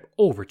trip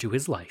over to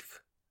his life.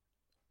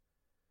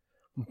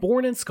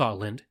 Born in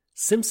Scotland,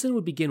 Simpson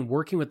would begin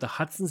working with the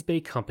Hudson's Bay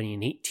Company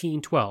in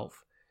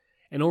 1812,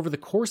 and over the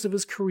course of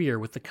his career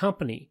with the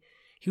company,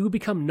 he would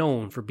become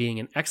known for being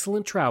an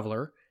excellent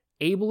traveler,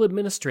 able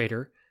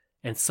administrator,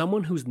 and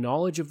someone whose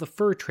knowledge of the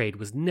fur trade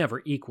was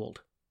never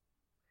equaled.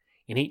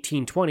 In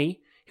 1820,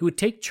 he would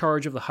take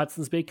charge of the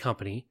Hudson's Bay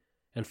Company,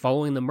 and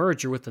following the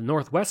merger with the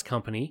Northwest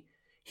Company,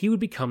 he would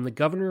become the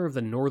governor of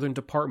the Northern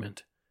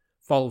Department,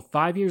 followed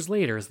 5 years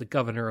later as the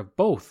governor of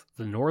both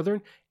the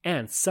Northern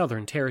and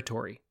Southern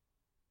Territory.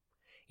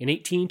 In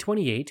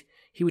 1828,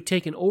 he would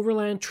take an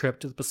overland trip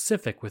to the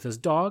Pacific with his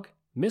dog,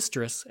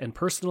 mistress, and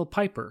personal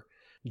piper,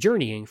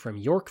 journeying from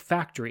York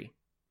Factory.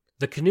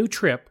 The canoe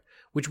trip,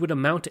 which would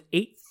amount to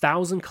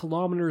 8,000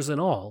 kilometers in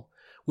all,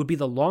 would be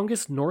the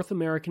longest North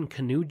American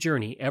canoe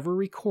journey ever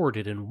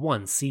recorded in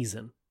one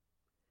season.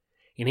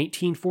 In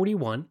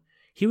 1841,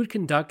 he would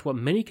conduct what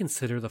many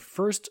consider the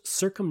first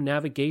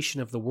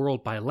circumnavigation of the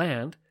world by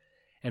land,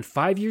 and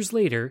 5 years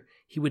later,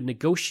 he would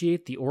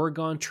negotiate the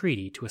Oregon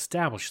Treaty to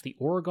establish the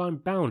Oregon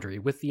boundary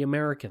with the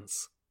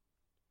Americans.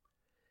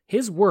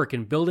 His work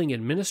in building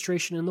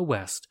administration in the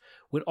West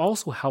would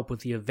also help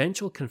with the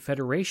eventual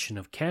Confederation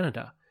of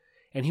Canada,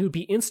 and he would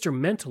be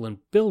instrumental in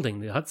building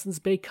the Hudson's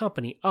Bay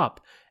Company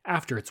up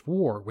after its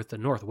war with the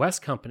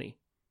Northwest Company.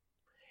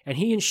 And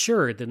he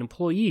ensured that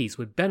employees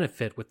would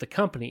benefit with the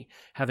company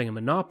having a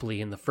monopoly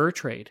in the fur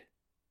trade.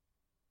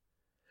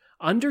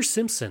 Under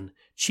Simpson,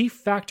 chief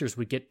factors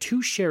would get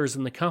 2 shares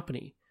in the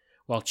company,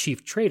 while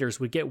chief traders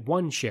would get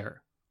 1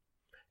 share.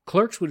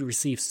 Clerks would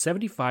receive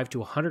 £75 to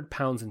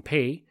 £100 in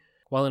pay,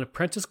 while an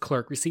apprentice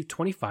clerk received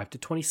 £25 to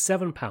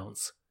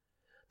 £27.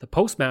 The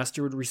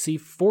postmaster would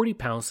receive £40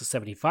 to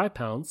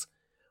 £75,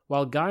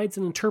 while guides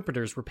and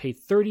interpreters were paid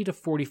 £30 to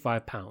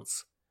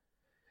 £45.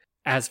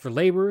 As for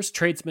laborers,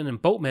 tradesmen,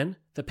 and boatmen,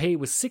 the pay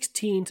was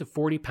 £16 to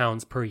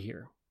 £40 per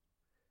year.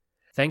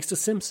 Thanks to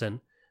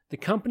Simpson, the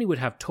company would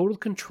have total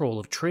control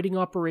of trading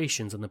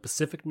operations in the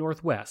Pacific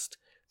Northwest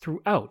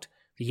throughout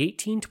the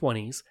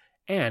 1820s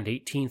and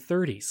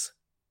 1830s.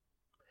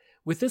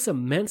 With this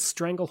immense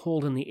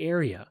stranglehold in the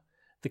area,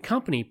 the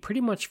company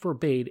pretty much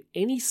forbade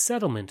any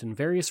settlement in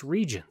various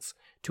regions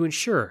to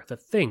ensure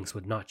that things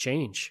would not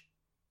change.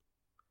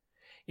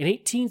 In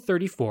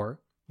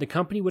 1834, the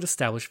company would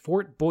establish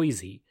Fort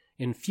Boise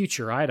in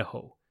future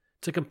Idaho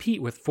to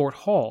compete with Fort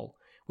Hall,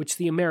 which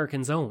the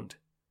Americans owned.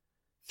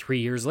 3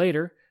 years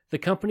later, the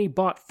company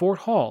bought Fort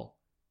Hall,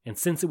 and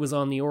since it was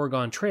on the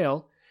Oregon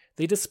Trail,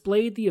 they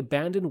displayed the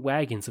abandoned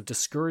wagons of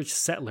discouraged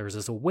settlers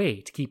as a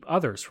way to keep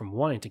others from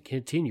wanting to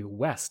continue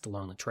west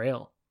along the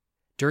trail.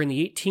 During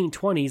the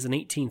 1820s and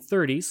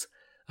 1830s,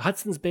 the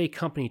Hudson's Bay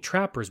Company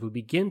trappers would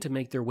begin to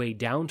make their way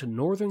down to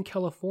northern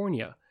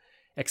California,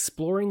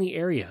 exploring the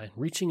area and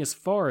reaching as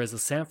far as the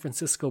San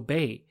Francisco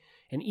Bay,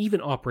 and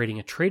even operating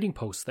a trading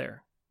post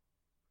there.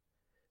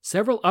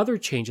 Several other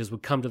changes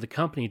would come to the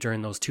company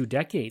during those 2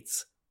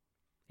 decades.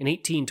 In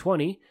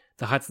 1820,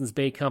 the Hudson's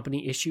Bay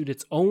Company issued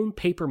its own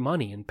paper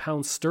money in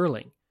pounds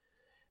sterling.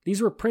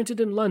 These were printed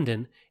in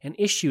London and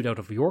issued out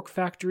of York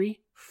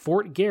Factory,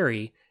 Fort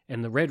Garry,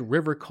 and the Red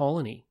River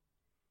Colony.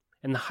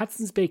 And the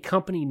Hudson's Bay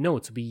Company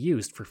notes would be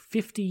used for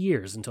 50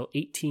 years until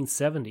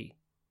 1870.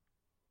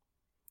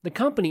 The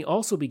company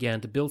also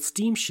began to build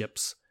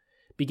steamships,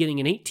 beginning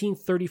in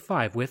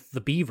 1835 with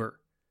the Beaver.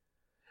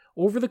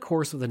 Over the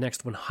course of the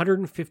next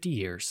 150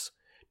 years,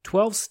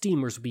 12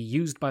 steamers would be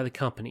used by the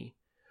company,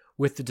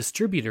 with the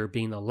distributor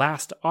being the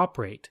last to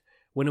operate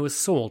when it was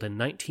sold in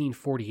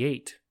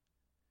 1948.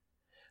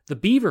 The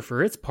Beaver,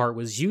 for its part,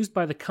 was used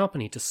by the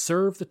company to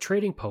serve the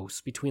trading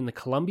posts between the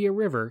Columbia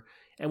River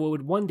and what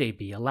would one day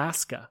be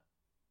Alaska.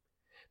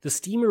 The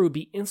steamer would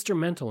be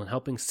instrumental in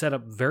helping set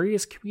up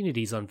various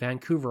communities on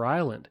Vancouver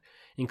Island,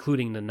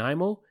 including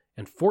Nanaimo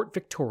and Fort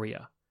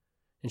Victoria,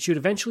 and she would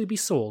eventually be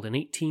sold in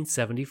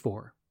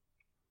 1874.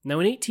 Now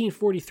in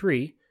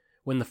 1843,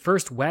 when the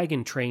first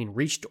wagon train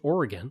reached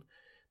Oregon,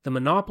 the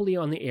monopoly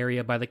on the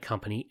area by the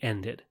company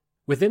ended.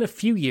 Within a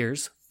few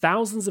years,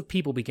 thousands of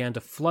people began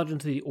to flood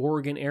into the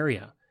Oregon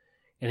area,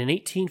 and in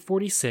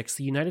 1846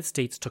 the United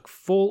States took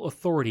full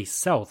authority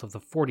south of the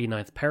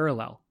 49th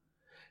parallel.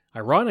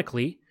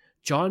 Ironically,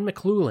 John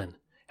McLoughlin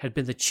had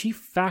been the chief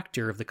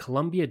factor of the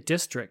Columbia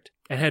District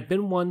and had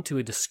been one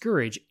to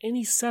discourage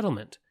any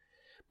settlement,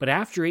 but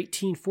after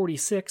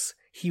 1846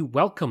 he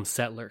welcomed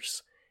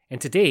settlers, and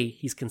today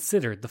he's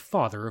considered the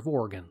father of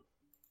Oregon.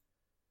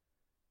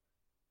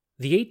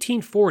 The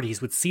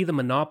 1840s would see the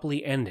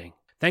monopoly ending,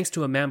 thanks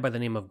to a man by the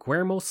name of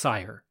Guillermo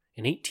Sire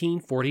in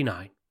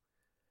 1849.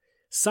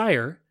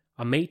 Sire,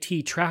 a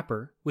Métis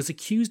trapper, was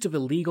accused of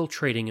illegal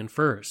trading in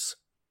furs.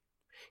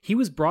 He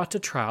was brought to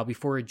trial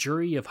before a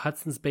jury of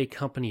Hudson's Bay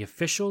Company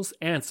officials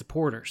and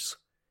supporters.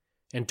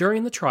 And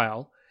during the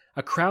trial,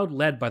 a crowd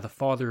led by the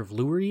father of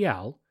Louis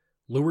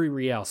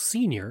Riel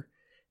Sr.,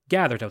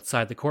 gathered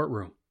outside the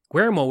courtroom.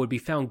 Guillermo would be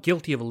found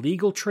guilty of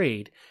illegal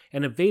trade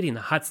and evading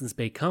the Hudson's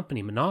Bay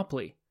Company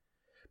monopoly,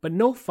 but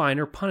no fine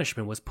or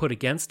punishment was put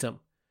against him.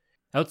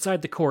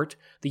 Outside the court,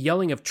 the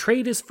yelling of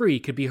 "Trade is free"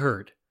 could be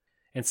heard,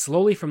 and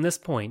slowly from this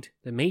point,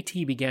 the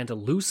Métis began to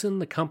loosen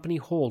the company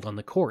hold on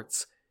the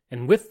courts,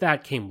 and with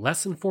that came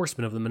less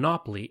enforcement of the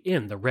monopoly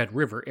in the Red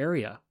River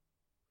area.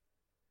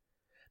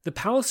 The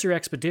Palliser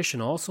expedition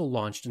also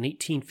launched in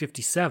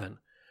 1857,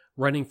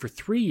 running for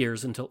 3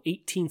 years until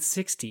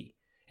 1860,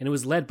 and it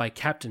was led by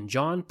Captain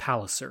John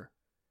Palliser.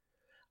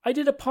 I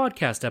did a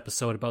podcast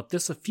episode about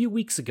this a few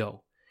weeks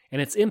ago,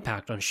 and its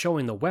impact on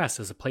showing the West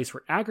as a place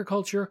where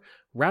agriculture,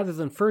 rather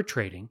than fur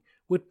trading,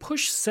 would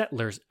push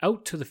settlers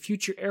out to the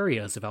future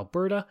areas of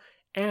Alberta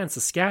and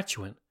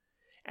Saskatchewan,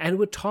 and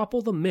would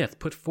topple the myth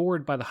put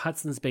forward by the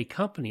Hudson's Bay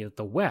Company that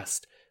the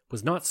West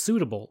was not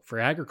suitable for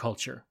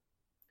agriculture.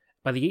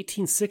 By the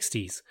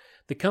 1860s,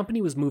 the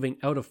company was moving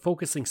out of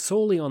focusing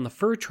solely on the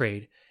fur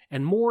trade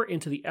and more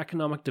into the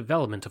economic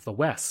development of the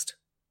West.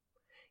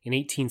 In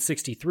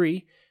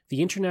 1863,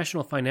 the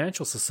International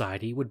Financial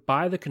Society would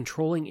buy the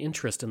controlling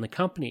interest in the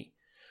company,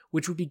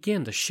 which would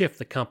begin to shift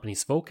the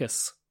company's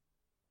focus.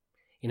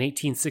 In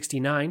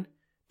 1869,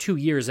 2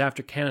 years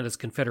after Canada's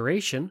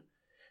Confederation,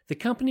 the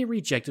company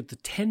rejected the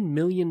 $10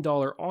 million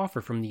offer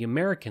from the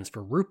Americans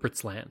for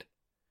Rupert's Land.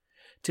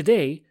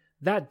 Today,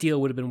 that deal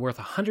would have been worth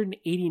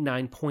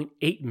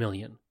 $189.8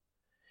 million.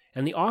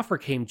 and the offer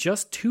came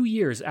just 2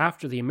 years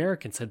after the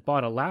Americans had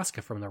bought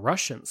Alaska from the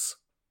Russians.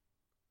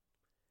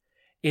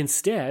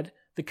 Instead,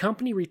 the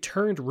company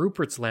returned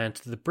Rupert's Land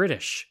to the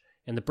British,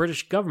 and the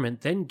British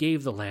government then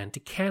gave the land to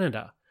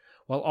Canada,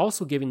 while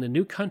also giving the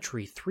new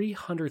country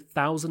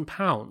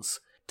 £300,000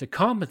 to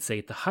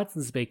compensate the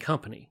Hudson's Bay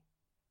Company.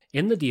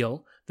 In the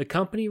deal, the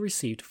company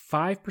received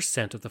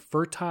 5% of the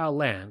fertile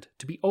land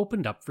to be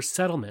opened up for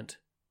settlement.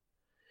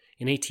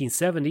 In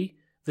 1870,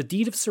 the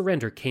Deed of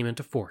Surrender came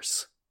into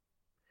force.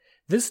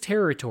 This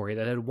territory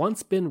that had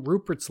once been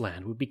Rupert's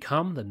Land would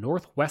become the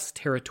Northwest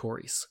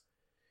Territories.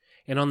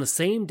 And on the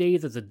same day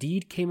that the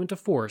deed came into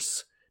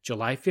force,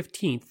 July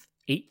 15th,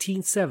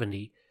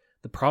 1870,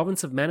 the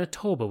province of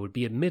Manitoba would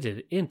be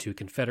admitted into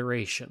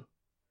Confederation.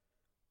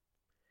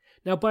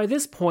 Now, by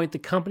this point, the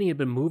company had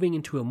been moving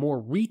into a more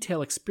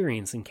retail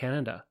experience in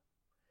Canada.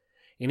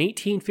 In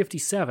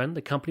 1857,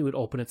 the company would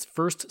open its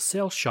first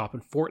sales shop in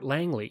Fort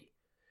Langley,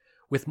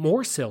 with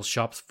more sales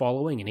shops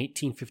following in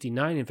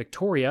 1859 in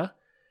Victoria,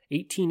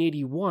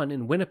 1881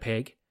 in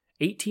Winnipeg,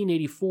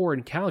 1884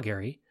 in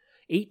Calgary,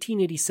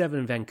 1887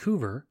 in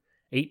Vancouver,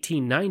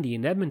 1890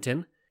 in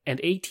Edmonton, and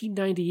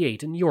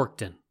 1898 in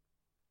Yorkton.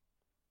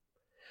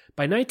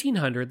 By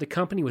 1900, the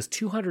company was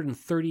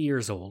 230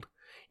 years old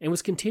and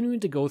was continuing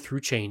to go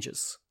through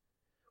changes.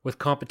 With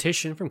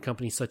competition from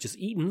companies such as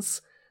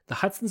Eaton's, the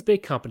Hudson's Bay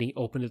Company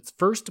opened its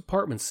first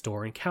department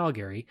store in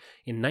Calgary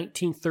in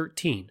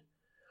 1913,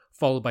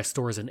 followed by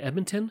stores in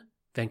Edmonton,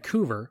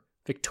 Vancouver,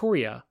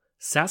 Victoria,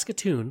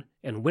 Saskatoon,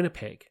 and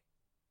Winnipeg.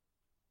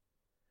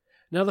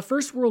 Now, the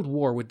First World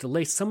War would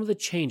delay some of the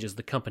changes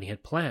the company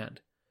had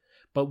planned,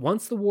 but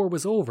once the war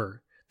was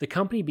over, the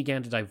company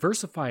began to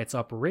diversify its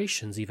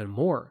operations even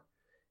more,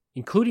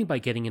 including by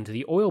getting into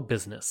the oil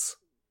business.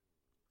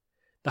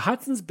 The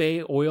Hudson's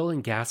Bay Oil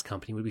and Gas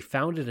Company would be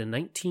founded in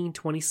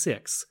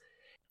 1926,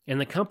 and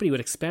the company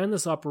would expand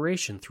this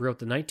operation throughout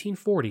the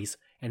 1940s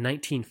and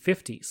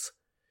 1950s.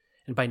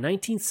 And by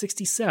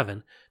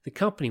 1967, the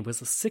company was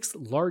the 6th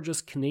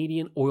largest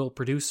Canadian oil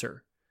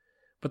producer.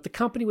 But the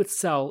company would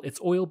sell its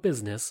oil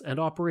business and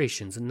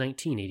operations in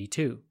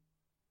 1982.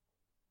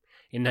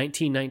 In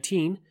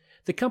 1919,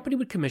 the company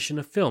would commission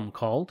a film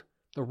called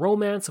The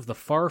Romance of the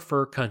Far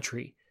Fur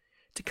Country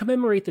to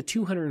commemorate the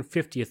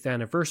 250th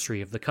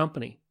anniversary of the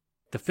company.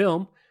 The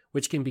film,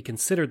 which can be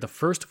considered the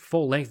first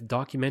full-length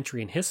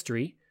documentary in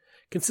history,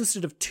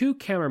 consisted of 2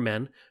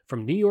 cameramen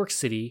from New York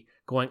City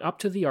going up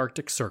to the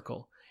Arctic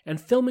Circle and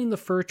filming the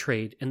fur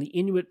trade and the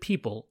Inuit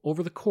people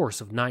over the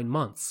course of 9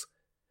 months,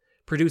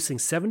 producing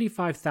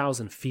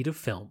 75,000 feet of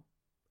film.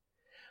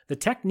 The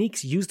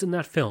techniques used in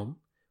that film,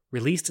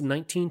 released in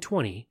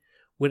 1920,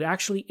 would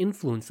actually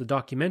influence the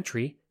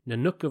documentary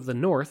Nanook of the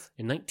North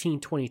in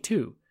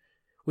 1922,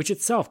 which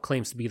itself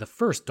claims to be the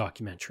first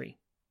documentary.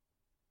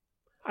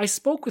 I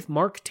spoke with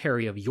Mark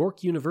Terry of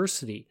York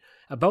University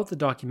about the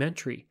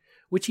documentary,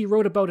 which he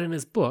wrote about in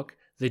his book,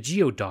 The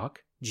Geodoc,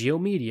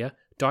 Geomedia,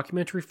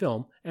 Documentary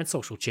Film, and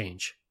Social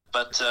Change.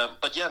 But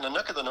yeah,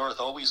 Nanook of the North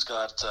always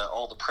got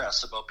all the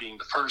press about being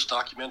the first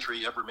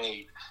documentary ever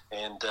made,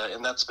 and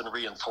that's been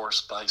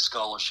reinforced by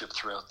scholarship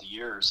throughout the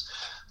years.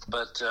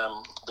 But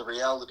the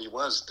reality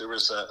was there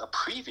was a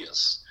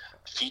previous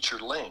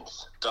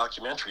feature-length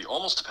documentary,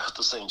 almost about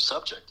the same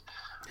subject,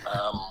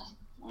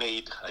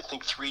 made, I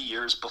think, 3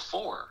 years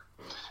before,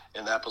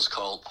 and that was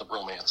called The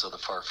Romance of the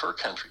Far Fur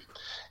Country.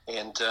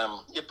 And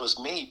it was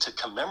made to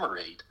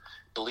commemorate,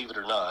 believe it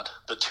or not,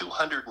 the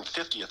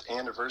 250th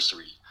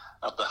anniversary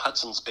of the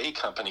Hudson's Bay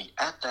Company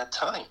at that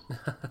time.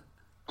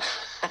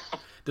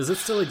 Does it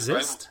still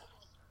exist?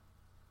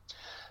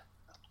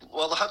 Right?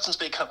 Well, the Hudson's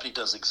Bay Company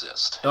does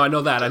exist. Oh, I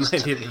know that. I meant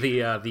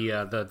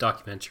the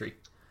documentary.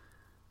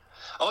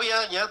 Oh,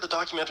 yeah, the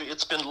documentary.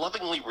 It's been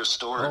lovingly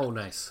restored. Oh,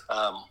 nice.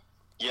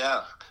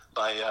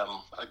 By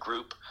a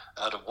group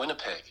out of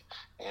Winnipeg.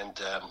 And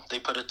they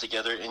put it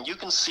together, and you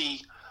can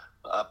see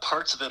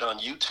parts of it on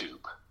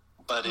YouTube.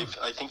 But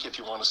I think if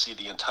you want to see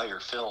the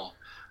entire film,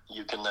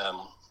 you can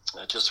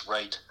just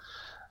write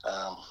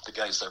the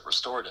guys that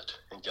restored it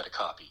and get a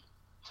copy.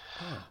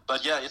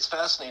 But yeah, it's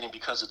fascinating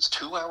because it's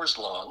 2 hours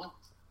long,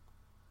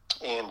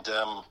 and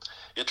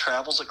it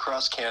travels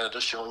across Canada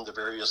showing the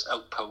various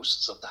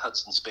outposts of the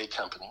Hudson's Bay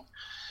Company.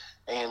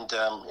 And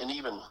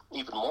even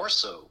more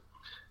so,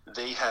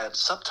 they had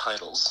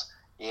subtitles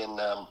in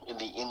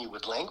the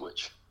Inuit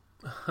language.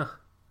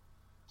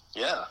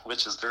 Yeah,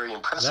 which is very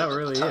impressive. That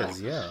really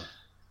is, yeah.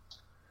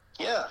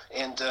 Yeah,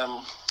 and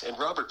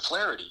Robert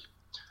Flaherty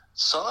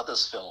saw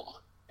this film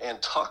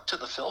and talked to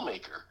the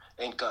filmmaker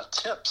and got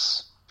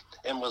tips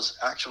and was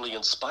actually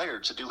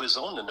inspired to do his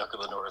own Nanook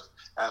of the North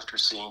after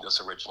seeing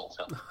this original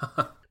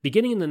film.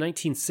 Beginning in the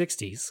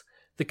 1960s,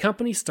 the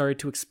company started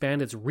to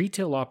expand its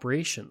retail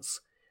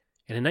operations,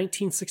 and in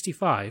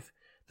 1965,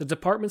 the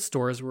department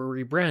stores were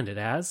rebranded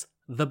as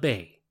The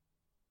Bay.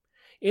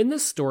 In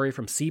this story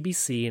from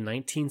CBC in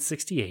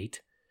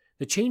 1968,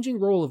 the changing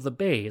role of the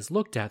Bay is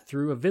looked at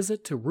through a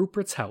visit to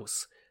Rupert's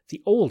House,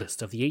 the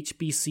oldest of the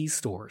HBC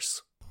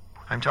stores.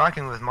 I'm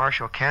talking with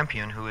Marshall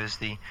Campion, who is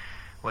the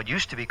what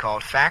used to be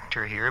called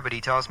factor here, but he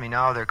tells me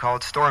now they're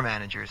called store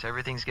managers.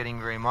 Everything's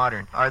getting very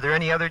modern. Are there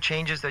any other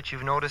changes that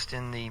you've noticed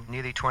in the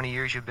nearly 20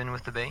 years you've been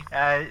with the Bay?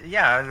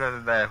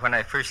 When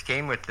I first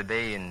came with the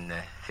Bay in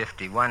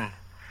 51,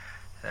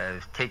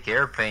 take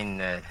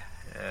airplane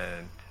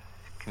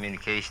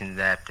communication,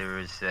 that there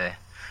was,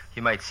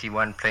 you might see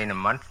one plane a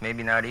month,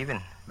 maybe not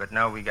even, but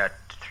now we got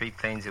 3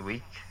 planes a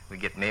week. We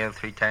get mail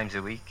 3 times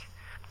a week.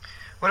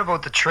 What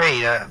about the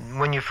trade?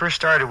 When you first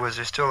started, was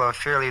there still a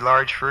fairly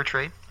large fur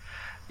trade?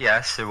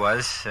 Yes, there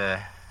was.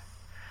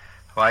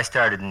 I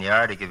started in the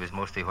Arctic. It was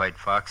mostly white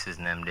foxes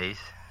in them days.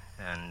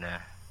 And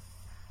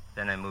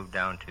then I moved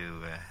down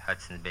to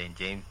Hudson's Bay and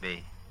James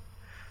Bay.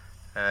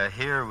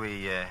 Here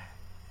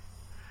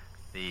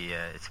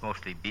it's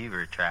mostly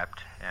beaver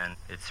trapped, and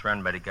it's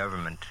run by the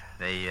government.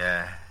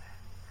 The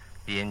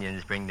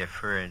Indians bring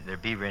their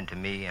beaver into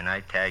me, and I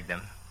tag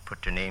them,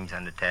 put their names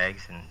on the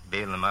tags, and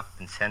bail them up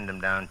and send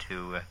them down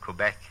to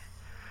Quebec,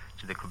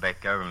 to the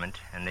Quebec government,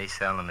 and they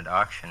sell them at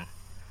auction.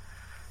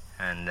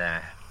 And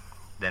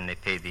then they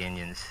pay the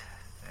Indians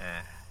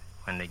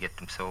when they get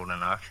them sold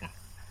on auction.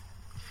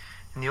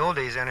 In the old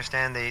days, I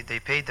understand they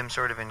paid them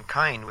sort of in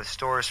kind with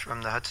stores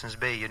from the Hudson's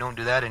Bay. You don't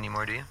do that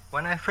anymore, do you?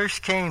 When I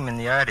first came in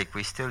the Arctic,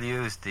 we still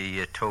used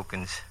the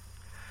tokens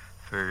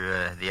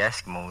for the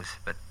Eskimos,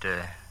 but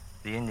the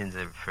Indians,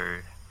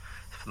 for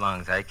as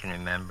long as I can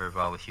remember, have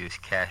always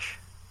used cash.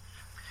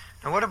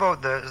 Now, what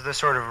about the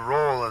sort of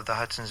role of the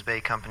Hudson's Bay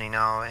Company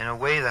now? In a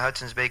way, the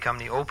Hudson's Bay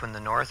Company opened the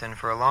North, and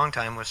for a long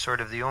time was sort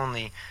of the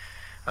only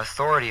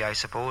authority, I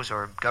suppose,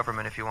 or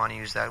government, if you want to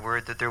use that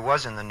word, that there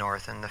was in the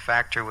North, and the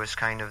factor was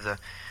kind of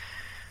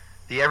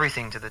the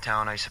everything to the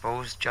town, I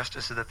suppose,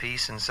 justice of the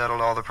peace, and settled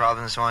all the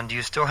problems and so on. Do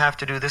you still have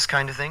to do this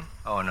kind of thing?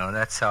 Oh, no,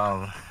 that's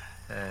all.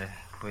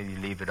 We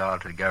leave it all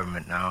to the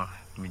government now.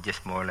 We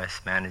just more or less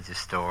manage the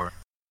store.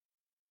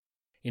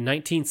 In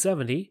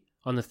 1970,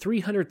 on the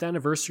 300th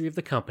anniversary of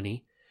the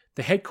company,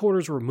 the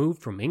headquarters were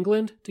moved from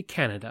England to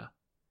Canada.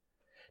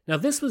 Now,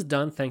 this was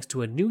done thanks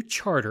to a new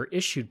charter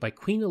issued by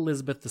Queen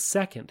Elizabeth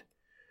II,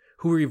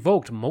 who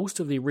revoked most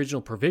of the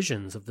original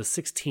provisions of the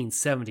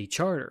 1670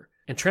 charter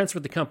and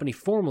transferred the company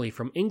formally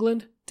from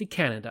England to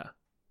Canada.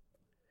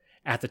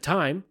 At the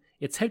time,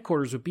 its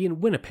headquarters would be in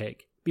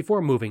Winnipeg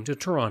before moving to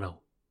Toronto.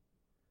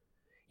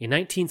 In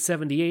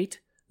 1978,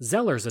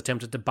 Zellers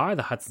attempted to buy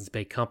the Hudson's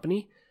Bay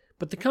Company,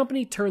 but the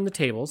company turned the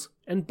tables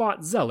and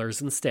bought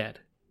Zellers instead.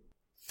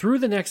 Through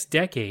the next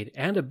decade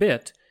and a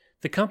bit,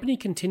 the company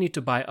continued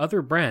to buy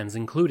other brands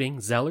including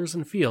Zellers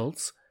and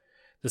Fields,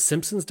 the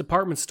Simpsons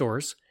department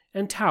stores,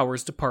 and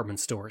Towers department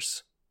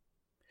stores.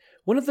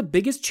 One of the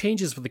biggest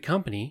changes for the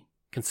company,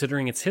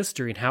 considering its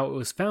history and how it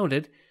was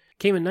founded,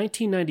 came in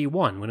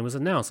 1991 when it was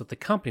announced that the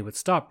company would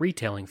stop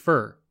retailing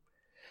fur.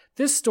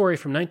 This story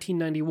from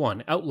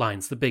 1991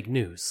 outlines the big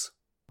news.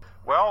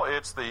 Well,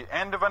 it's the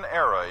end of an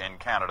era in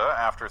Canada.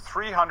 After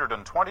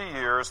 320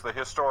 years, the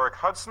historic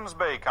Hudson's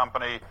Bay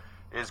Company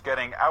is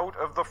getting out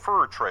of the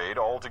fur trade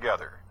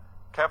altogether.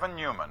 Kevin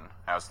Newman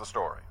has the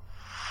story.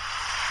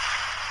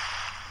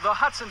 The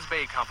Hudson's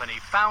Bay Company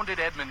founded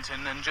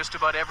Edmonton and just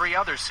about every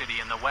other city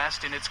in the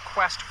West in its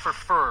quest for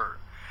fur.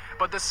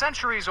 But the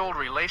centuries-old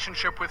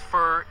relationship with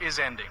fur is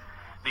ending.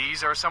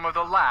 These are some of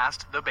the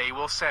last the Bay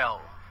will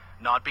sell.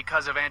 Not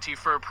because of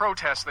anti-fur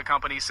protests, the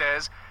company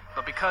says,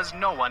 but because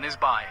no one is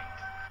buying.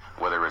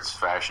 Whether it's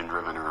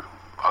fashion-driven or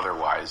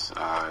otherwise,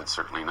 it's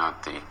certainly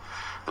not the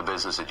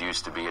business it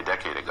used to be a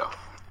decade ago.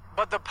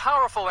 But the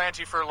powerful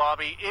anti-fur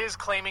lobby is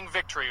claiming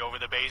victory over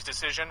the Bay's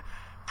decision.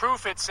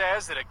 Proof, it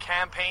says, that a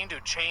campaign to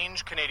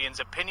change Canadians'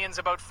 opinions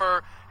about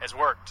fur has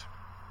worked.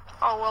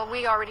 Oh, well,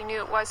 we already knew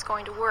it was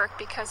going to work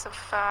because of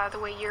the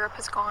way Europe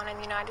has gone and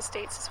the United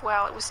States as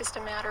well. It was just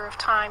a matter of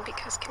time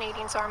because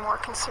Canadians are more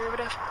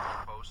conservative.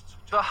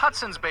 The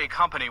Hudson's Bay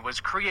Company was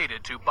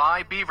created to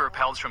buy beaver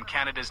pelts from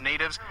Canada's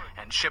natives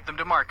and ship them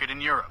to market in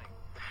Europe.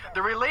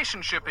 The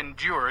relationship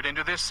endured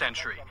into this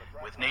century,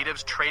 with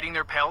natives trading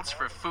their pelts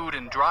for food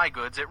and dry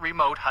goods at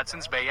remote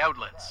Hudson's Bay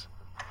outlets.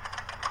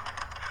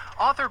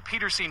 Author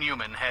Peter C.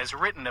 Newman has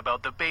written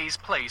about the Bay's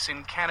place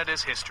in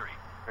Canada's history.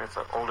 It's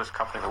the oldest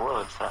company in the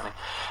world, certainly.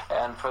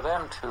 And for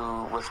them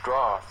to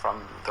withdraw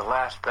from the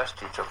last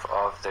vestige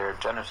of their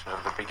genesis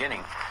of the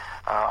beginning,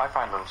 I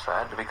find a little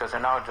sad because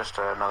they're now just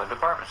another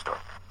department store.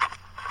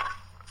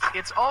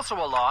 It's also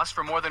a loss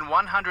for more than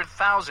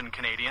 100,000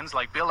 Canadians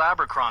like Bill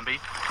Abercrombie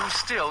who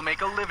still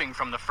make a living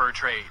from the fur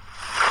trade.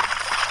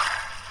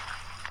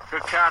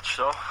 Good catch,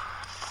 though.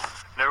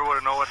 Never would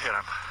have known what hit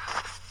him.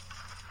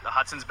 The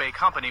Hudson's Bay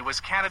Company was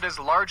Canada's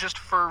largest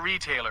fur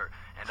retailer,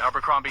 and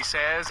Abercrombie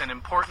says an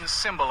important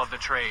symbol of the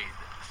trade.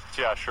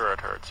 Yeah, sure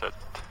it hurts.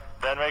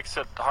 That makes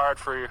it hard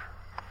for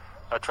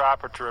a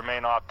trapper to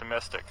remain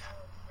optimistic,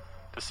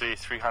 to see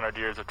 300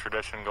 years of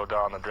tradition go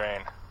down the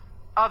drain.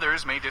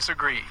 Others may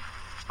disagree,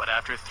 but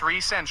after 3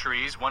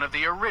 centuries, one of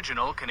the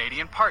original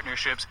Canadian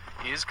partnerships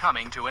is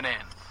coming to an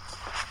end.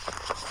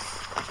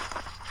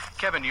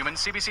 Kevin Newman,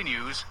 CBC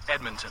News,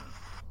 Edmonton.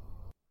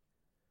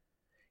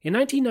 In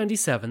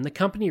 1997, the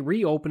company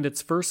reopened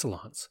its fur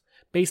salons,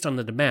 based on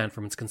the demand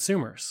from its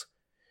consumers.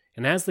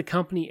 and as the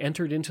company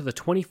entered into the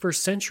 21st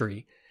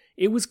century,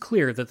 it was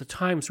clear that the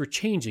times were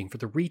changing for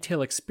the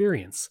retail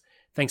experience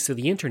thanks to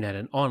the internet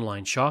and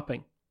online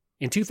shopping.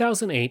 In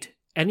 2008,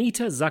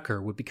 Anita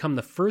Zucker would become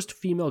the first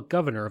female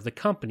governor of the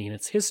company in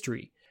its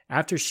history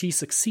after she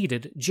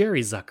succeeded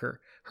Jerry Zucker,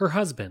 her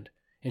husband,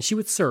 and she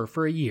would serve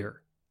for a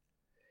year.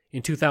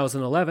 In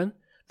 2011,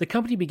 the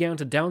company began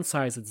to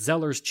downsize its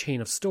Zellers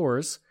chain of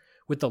stores,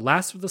 with the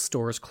last of the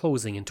stores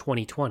closing in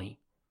 2020.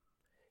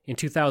 In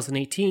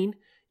 2018,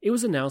 it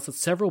was announced that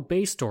several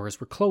Bay stores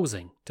were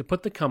closing to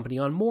put the company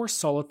on more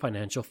solid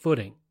financial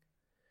footing.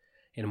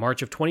 In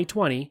March of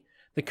 2020,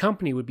 the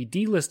company would be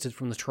delisted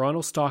from the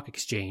Toronto Stock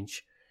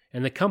Exchange,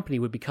 and the company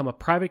would become a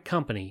private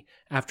company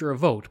after a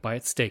vote by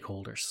its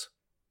stakeholders.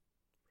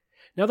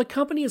 Now, the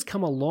company has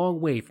come a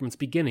long way from its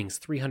beginnings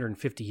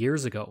 350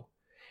 years ago,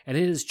 and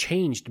it has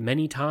changed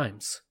many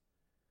times.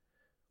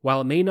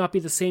 While it may not be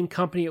the same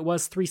company it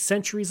was 3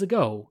 centuries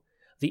ago,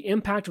 the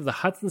impact of the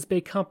Hudson's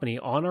Bay Company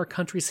on our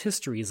country's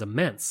history is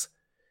immense,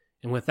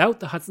 and without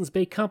the Hudson's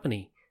Bay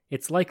Company,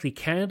 it's likely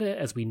Canada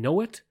as we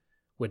know it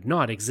would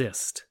not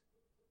exist.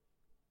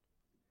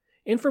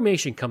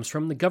 Information comes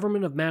from the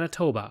Government of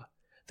Manitoba,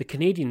 the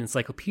Canadian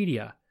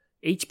Encyclopedia,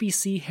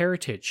 HBC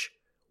Heritage,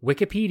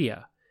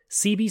 Wikipedia,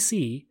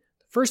 CBC,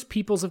 First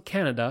Peoples of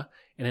Canada,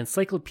 and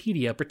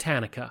Encyclopedia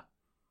Britannica.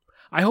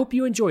 I hope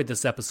you enjoyed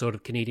this episode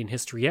of Canadian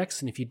History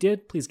X, and if you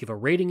did, please give a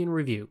rating and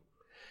review.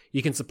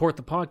 You can support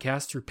the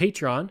podcast through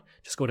Patreon.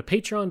 Just go to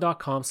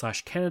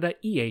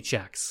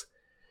patreon.com/CanadaEHX.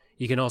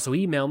 You can also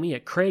email me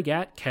at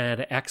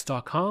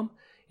craig@canadax.com,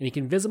 and you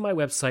can visit my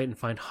website and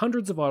find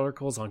hundreds of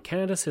articles on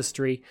Canada's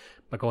history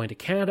by going to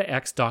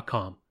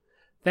canadax.com.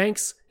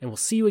 Thanks, and we'll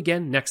see you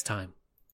again next time.